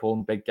against Liverpool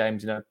in big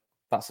games.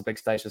 That's a big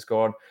stage to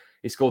score on.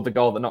 He scored the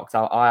goal that knocked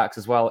out Ajax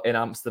as well in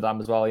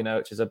Amsterdam as well.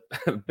 Which is a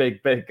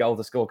big goal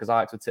to score, because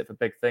Ajax would tip for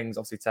big things.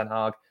 Obviously, Ten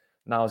Hag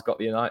now has got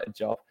the United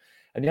job,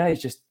 and yeah,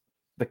 he's just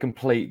the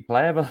complete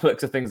player by the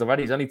looks of things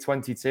already. He's only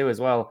 22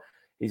 as well.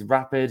 He's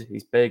rapid,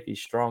 he's big,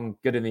 he's strong,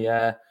 good in the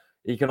air.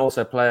 He can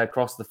also play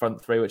across the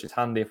front three, which is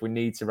handy if we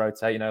need to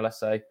rotate. Let's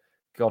say,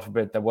 God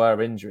forbid, there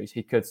were injuries.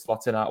 He could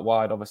slot in out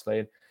wide,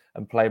 obviously,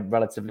 and play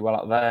relatively well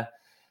out there.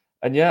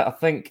 And yeah, I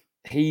think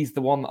he's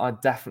the one that I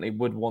definitely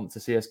would want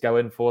to see us go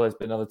in for. There's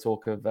been other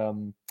talk of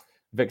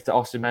Victor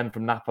Osimhen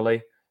from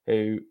Napoli,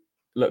 who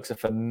looks a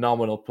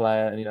phenomenal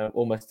player and,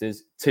 almost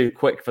is too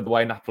quick for the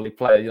way Napoli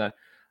play. I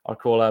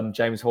recall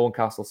James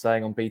Horncastle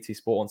saying on BT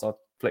Sport once I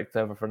flicked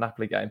over for a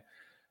Napoli game,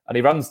 and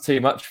he runs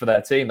too much for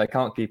their team. They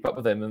can't keep up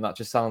with him, and that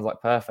just sounds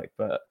like perfect.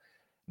 But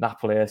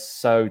Napoli are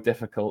so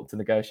difficult to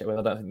negotiate with.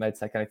 I don't think they'd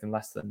take anything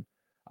less than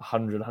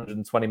 100,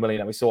 120 million.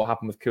 And we saw what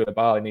happened with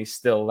Koulibaly, and he's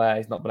still there.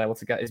 He's not been able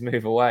to get his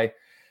move away.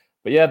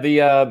 But yeah, the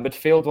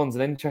midfield one's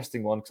an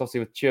interesting one, because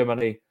obviously with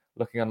Tchouaméni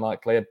looking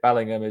unlikely,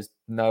 Bellingham is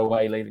no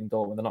way leaving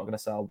Dortmund. They're not going to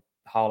sell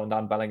Haaland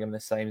and Bellingham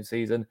this same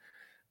season.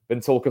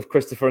 Been talk of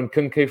Christopher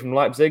Nkunku from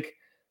Leipzig,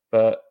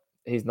 but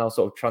he's now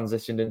sort of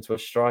transitioned into a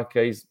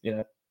striker. He's,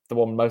 the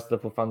one most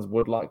Liverpool fans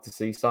would like to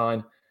see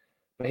sign.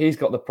 But he's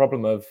got the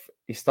problem of,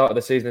 he started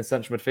the season in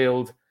central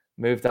midfield,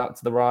 moved out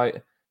to the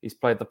right. He's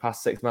played the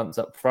past 6 months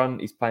up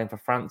front. He's playing for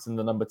France in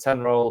the number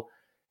 10 role.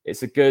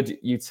 It's a good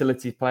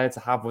utility player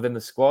to have within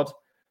the squad,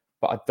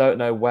 but I don't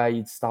know where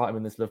you'd start him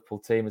in this Liverpool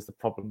team is the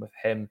problem with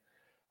him.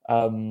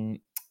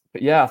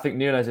 But yeah, I think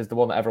Nunes is the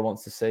one that everyone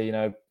wants to see,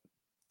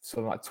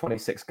 sort of like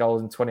 26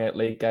 goals in 28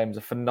 league games,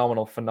 a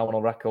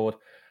phenomenal record.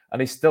 And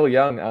he's still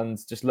young and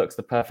just looks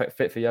the perfect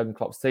fit for Jurgen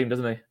Klopp's team,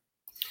 doesn't he?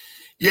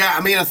 Yeah,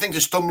 I mean, I think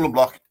the stumbling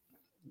block,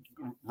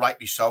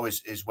 rightly so,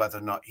 is whether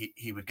or not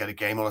he would get a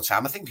game all the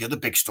time. I think the other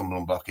big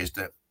stumbling block is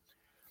that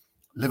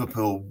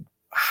Liverpool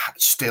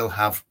still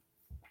have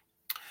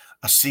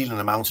a ceiling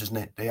amount, isn't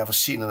it? They have a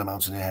ceiling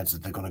amount in their heads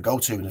that they're going to go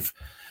to. And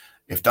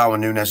if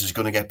Darwin Nunes is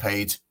going to get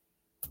paid,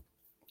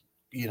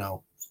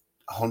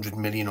 100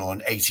 million or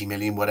 80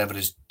 million, whatever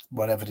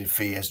the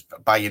fee is,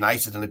 by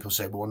United, and Liverpool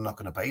say, well, we're not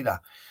going to pay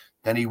that,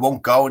 then he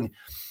won't go. And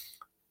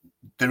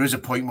there is a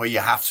point where you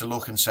have to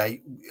look and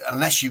say,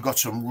 unless you've got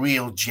some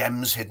real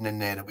gems hidden in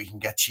there that we can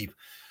get cheap.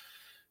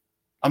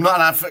 I'm not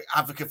an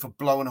advocate for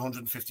blowing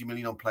 150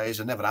 million on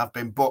players. I never have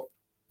been. But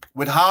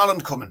with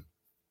Haaland coming,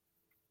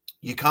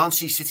 you can't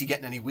see City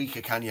getting any weaker,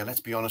 can you?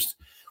 Let's be honest.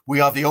 We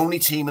are the only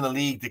team in the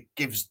league that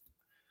gives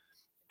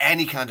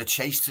any kind of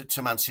chase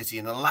to Man City.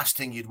 And the last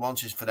thing you'd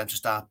want is for them to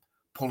start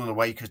pulling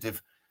away, because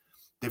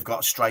they've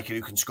got a striker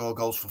who can score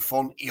goals for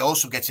fun. He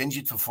also gets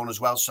injured for fun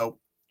as well. So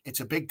it's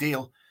a big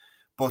deal.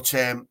 But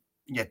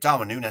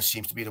Darwin Nunes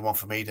seems to be the one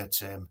for me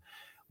that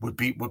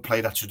would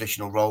play that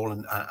traditional role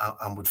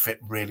and would fit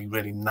really,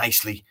 really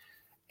nicely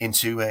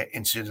into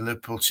the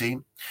Liverpool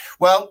team.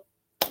 Well,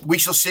 we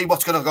shall see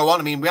what's going to go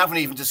on. I mean, we haven't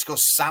even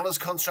discussed Salah's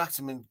contract.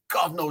 I mean,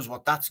 God knows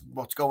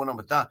what's going on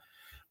with that.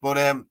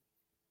 But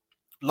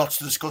lots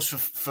to discuss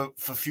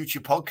for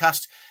future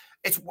podcasts.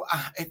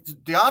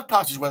 The hard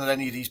part is whether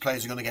any of these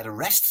players are going to get a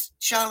rest,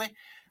 Charlie,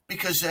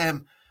 because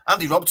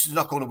Andy Robertson's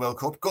not going to World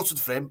Cup, gutted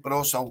for him, but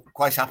also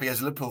quite happy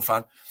as a Liverpool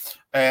fan.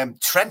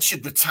 Trent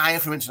should retire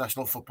from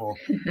international football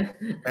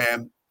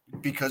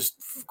because,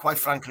 quite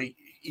frankly,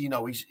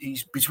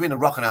 he's between a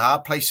rock and a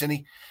hard place, isn't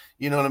he?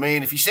 You know what I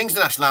mean? If he sings the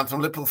national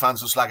anthem, Liverpool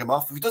fans will slag him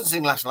off. If he doesn't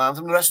sing the national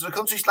anthem, the rest of the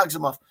country slags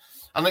him off.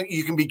 And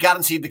you can be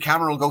guaranteed the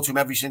camera will go to him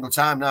every single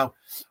time now.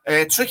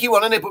 Tricky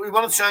one, isn't it? But we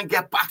want to try and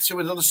get back to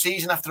another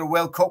season after a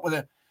World Cup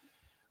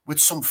with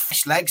some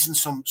fresh legs and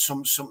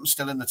something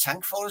still in the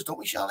tank for us, don't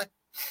we, Charlie?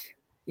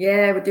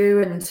 Yeah, we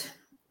do. And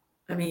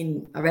I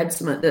mean, I read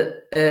something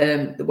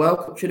that the World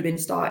Cup should have been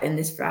starting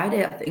this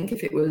Friday, I think,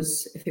 if it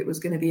was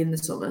going to be in the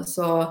summer.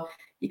 So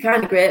you're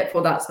kind of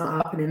grateful that's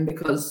not happening,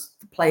 because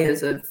the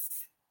players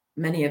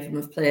many of them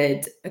have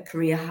played a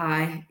career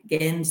high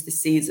games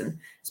this season.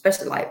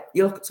 Especially, like,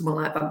 you look at someone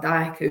like Van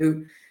Dijk,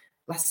 who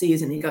last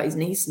season he got his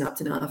knee snapped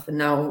in half, and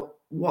now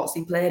what's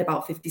he played?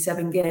 About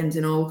 57 games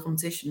in all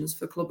competitions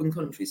for club and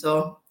country.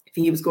 So if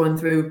he was going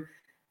through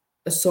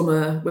a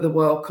summer with a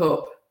World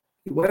Cup,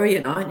 you're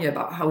worrying, aren't you,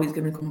 about how he's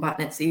going to come back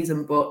next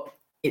season? But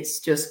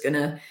it's just going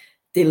to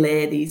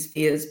delay these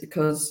fears,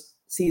 because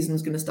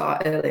season's going to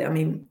start early. I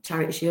mean,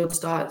 Charity Shield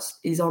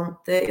is on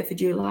 30th of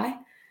July.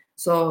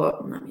 So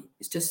I mean,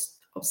 it's just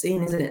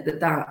obscene, isn't it,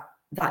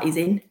 that is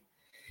in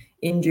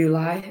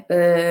July.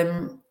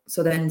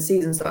 So then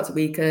season starts a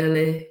week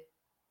early,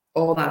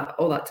 all that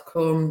to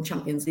come,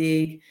 Champions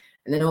League,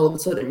 and then all of a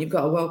sudden you've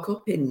got a World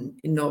Cup in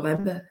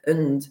November.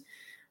 And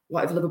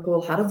what if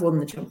Liverpool had have won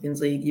the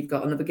Champions League? You've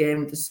got another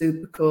game of the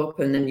Super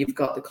Cup, and then you've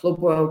got the Club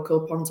World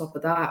Cup on top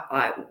of that.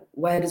 Like,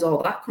 where does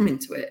all that come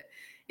into it?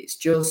 It's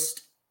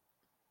just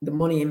the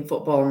money in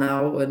football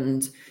now,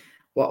 and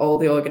what all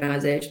the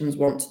organisations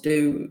want to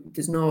do.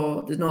 There's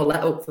no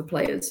let up for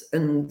players,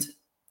 and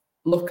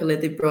luckily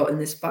they've brought in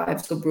this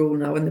 5 sub rule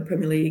now in the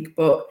Premier League.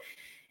 But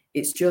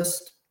it's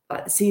just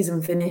like the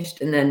season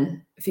finished, and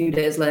then a few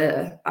days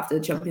later, after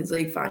the Champions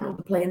League final,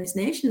 they're playing this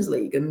Nations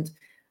League. And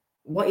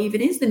what even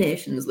is the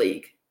Nations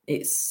League?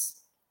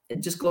 It's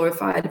just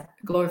glorified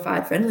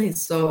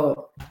friendlies.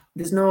 So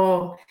it's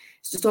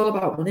just all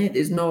about money.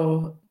 There's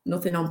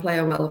nothing on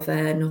player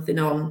welfare, nothing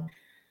on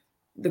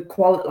the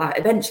quality. Like,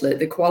 eventually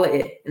the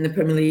quality in the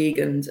Premier League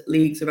and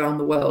leagues around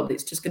the world,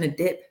 it's just going to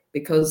dip,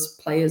 because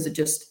players are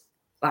just,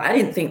 like, I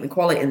didn't think the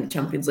quality in the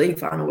Champions League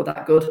final were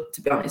that good,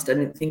 to be honest. I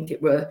didn't think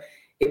it weren't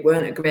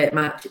a great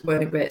match. It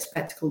weren't a great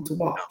spectacle to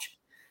watch.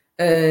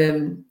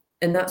 And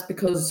that's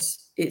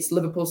because it's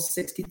Liverpool's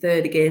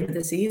 63rd game of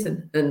the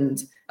season.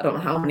 And I don't know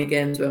how many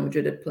games Real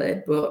Madrid had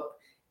played, but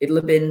it'll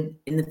have been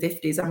in the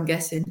 50s, I'm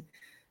guessing.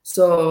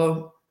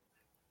 So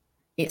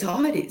it's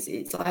hard.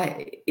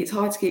 It's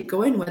hard to keep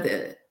going,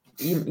 whether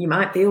you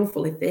might feel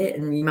fully fit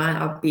and you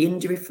might be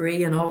injury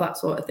free and all that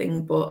sort of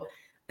thing, but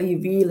are you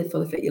really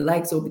fully fit? Your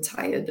legs will be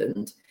tired,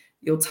 and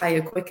you'll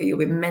tire quicker. You'll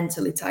be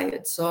mentally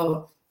tired.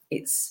 So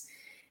it's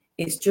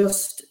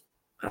just,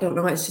 I don't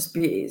know. It's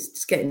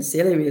just getting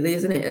silly, really,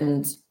 isn't it?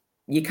 And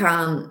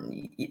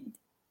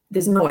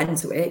there's no end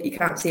to it. You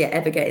can't see it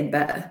ever getting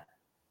better.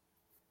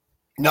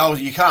 No,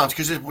 you can't,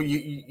 because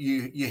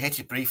you hit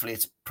it briefly.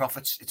 It's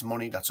profits, it's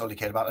money. That's all you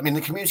care about. I mean, the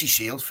Community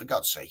Shield, for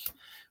God's sake,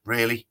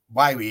 really,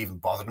 why are we even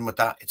bothering with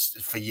that?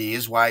 It's for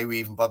years. Why are we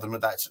even bothering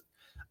with that? It's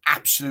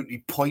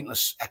absolutely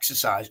pointless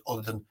exercise,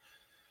 other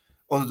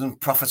than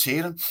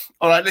profiteering.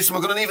 All right, listen,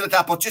 we're going to leave it at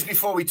that. But just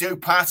before we do,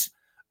 Pat,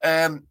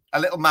 a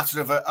little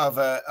matter of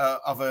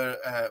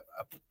a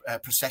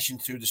procession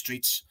through the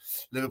streets.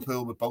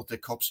 Liverpool with both their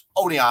cups,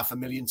 only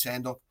 500,000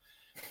 turned up.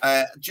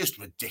 Just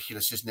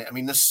ridiculous, isn't it? I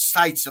mean, the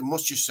sights, I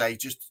must just say,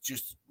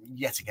 just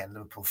yet again,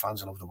 Liverpool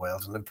fans all over the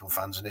world and Liverpool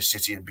fans in this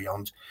city and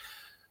beyond,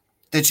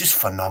 they're just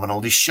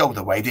phenomenal. They show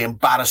the way. They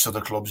embarrass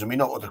other clubs, and we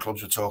know what other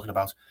clubs we're talking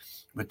about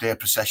with their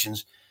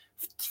processions.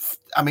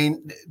 I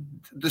mean,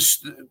 the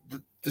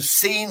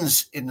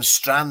scenes in the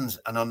Strand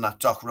and on that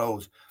Dock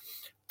Road,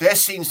 they're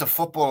scenes that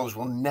footballers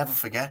will never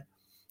forget.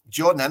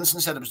 Jordan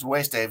Henderson said it was the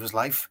worst day of his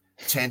life.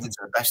 It turned into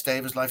the best day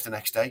of his life the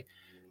next day,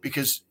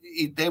 because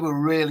they were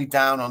really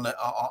down on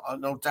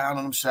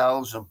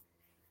themselves and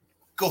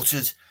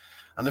gutted,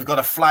 and they've got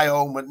to fly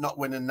home with not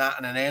winning that,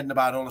 and then hearing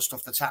about all the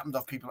stuff that's happened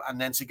off people, and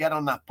then to get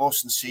on that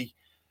bus and see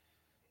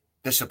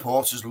the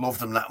supporters love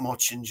them that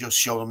much and just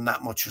show them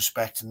that much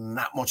respect and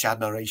that much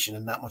admiration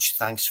and that much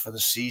thanks for the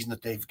season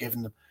that they've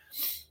given them.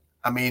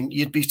 I mean,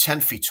 you'd be 10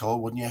 feet tall,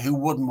 wouldn't you? Who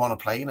wouldn't want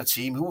to play in a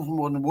team? Who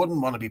wouldn't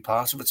want to be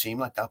part of a team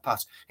like that,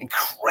 Pat?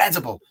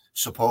 Incredible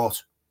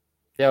support.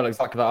 Yeah, well,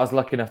 exactly that. I was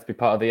lucky enough to be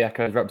part of the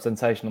Echo's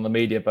representation on the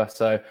media bus.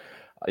 So,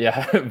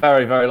 yeah,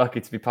 very, very lucky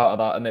to be part of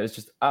that. And it was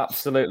just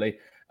absolutely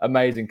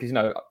amazing, because,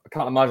 I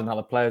can't imagine how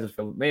the players would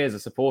feel. Me as a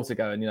supporter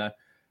going,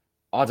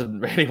 I didn't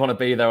really want to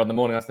be there on the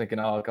morning. I was thinking,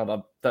 oh, God,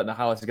 I don't know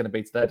how this is going to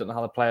be today. I don't know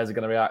how the players are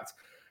going to react.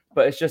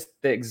 But it's just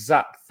the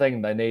exact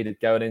thing they needed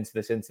going into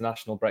this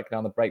international break,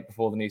 down the break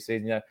before the new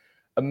season.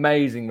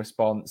 Amazing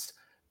response.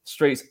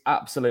 Streets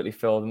absolutely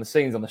filled, and the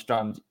scenes on the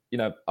Strand,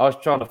 I was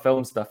trying to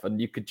film stuff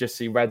and you could just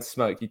see red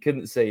smoke. You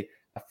couldn't see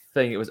a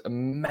thing. It was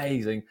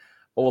amazing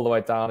all the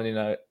way down.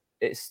 And,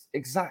 it's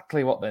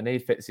exactly what they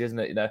need, Fitzy, isn't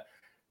it?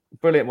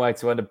 Brilliant way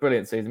to end a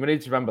brilliant season. We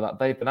need to remember that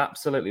they've been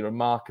absolutely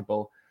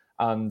remarkable.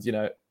 And,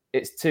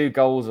 it's 2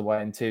 goals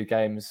away in 2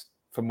 games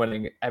from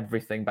winning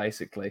everything,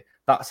 basically.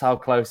 That's how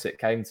close it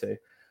came to.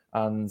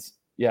 And,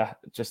 yeah,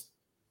 just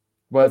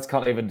words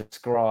can't even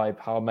describe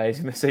how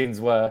amazing the scenes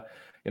were.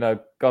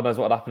 God knows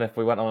what would happen if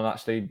we went on and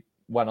actually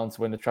went on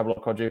to win the treble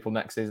or quadruple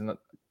next season.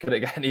 Could it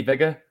get any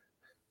bigger?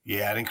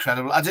 Yeah,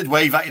 incredible. I did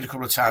wave at you a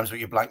couple of times, but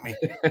you blanked me.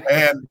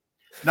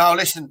 No,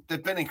 listen,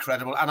 they've been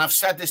incredible. And I've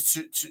said this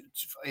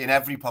in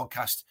every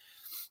podcast.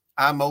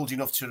 I'm old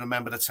enough to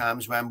remember the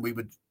times when we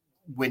would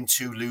win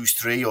 2, lose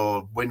 3,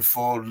 or win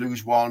 4,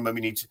 lose 1 when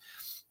we need to.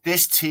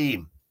 This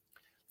team,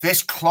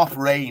 this Klopp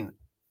reign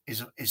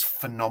is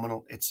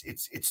phenomenal.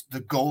 It's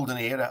the golden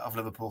era of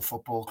Liverpool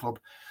Football Club.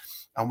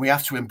 And we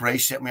have to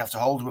embrace it, and we have to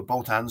hold it with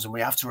both hands, and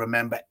we have to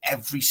remember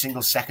every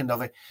single second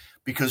of it,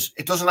 because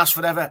it doesn't last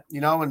forever,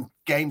 and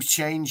games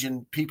change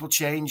and people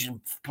change and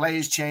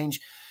players change.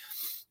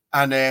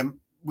 And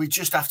we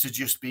just have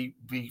to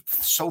be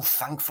so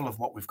thankful of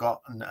what we've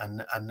got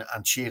and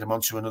cheer them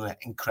on to another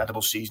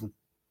incredible season.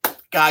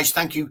 Guys,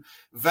 thank you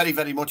very,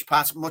 very much,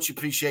 Pat. Much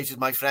appreciated,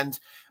 my friend.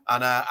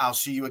 And I'll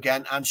see you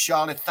again. And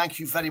Charlotte, thank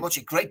you very much.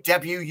 A great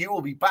debut. You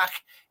will be back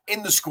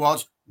in the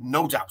squad,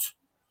 no doubt.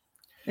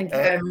 Thank you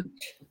very much.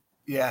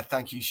 Yeah,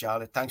 thank you,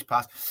 Charlotte. Thanks,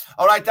 Pat.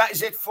 All right, that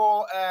is it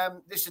for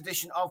this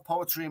edition of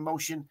Poetry in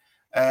Motion.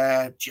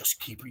 Just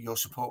keep your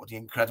support with the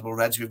incredible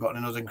Reds. We've got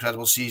another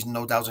incredible season,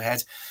 no doubt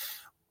ahead.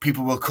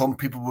 People will come,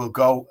 people will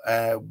go.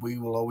 We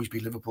will always be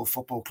Liverpool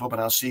Football Club,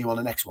 and I'll see you on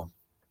the next one.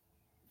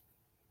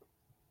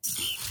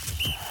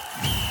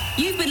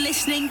 You've been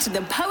listening to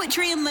the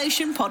Poetry in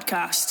Motion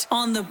podcast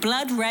on the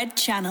Blood Red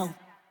channel.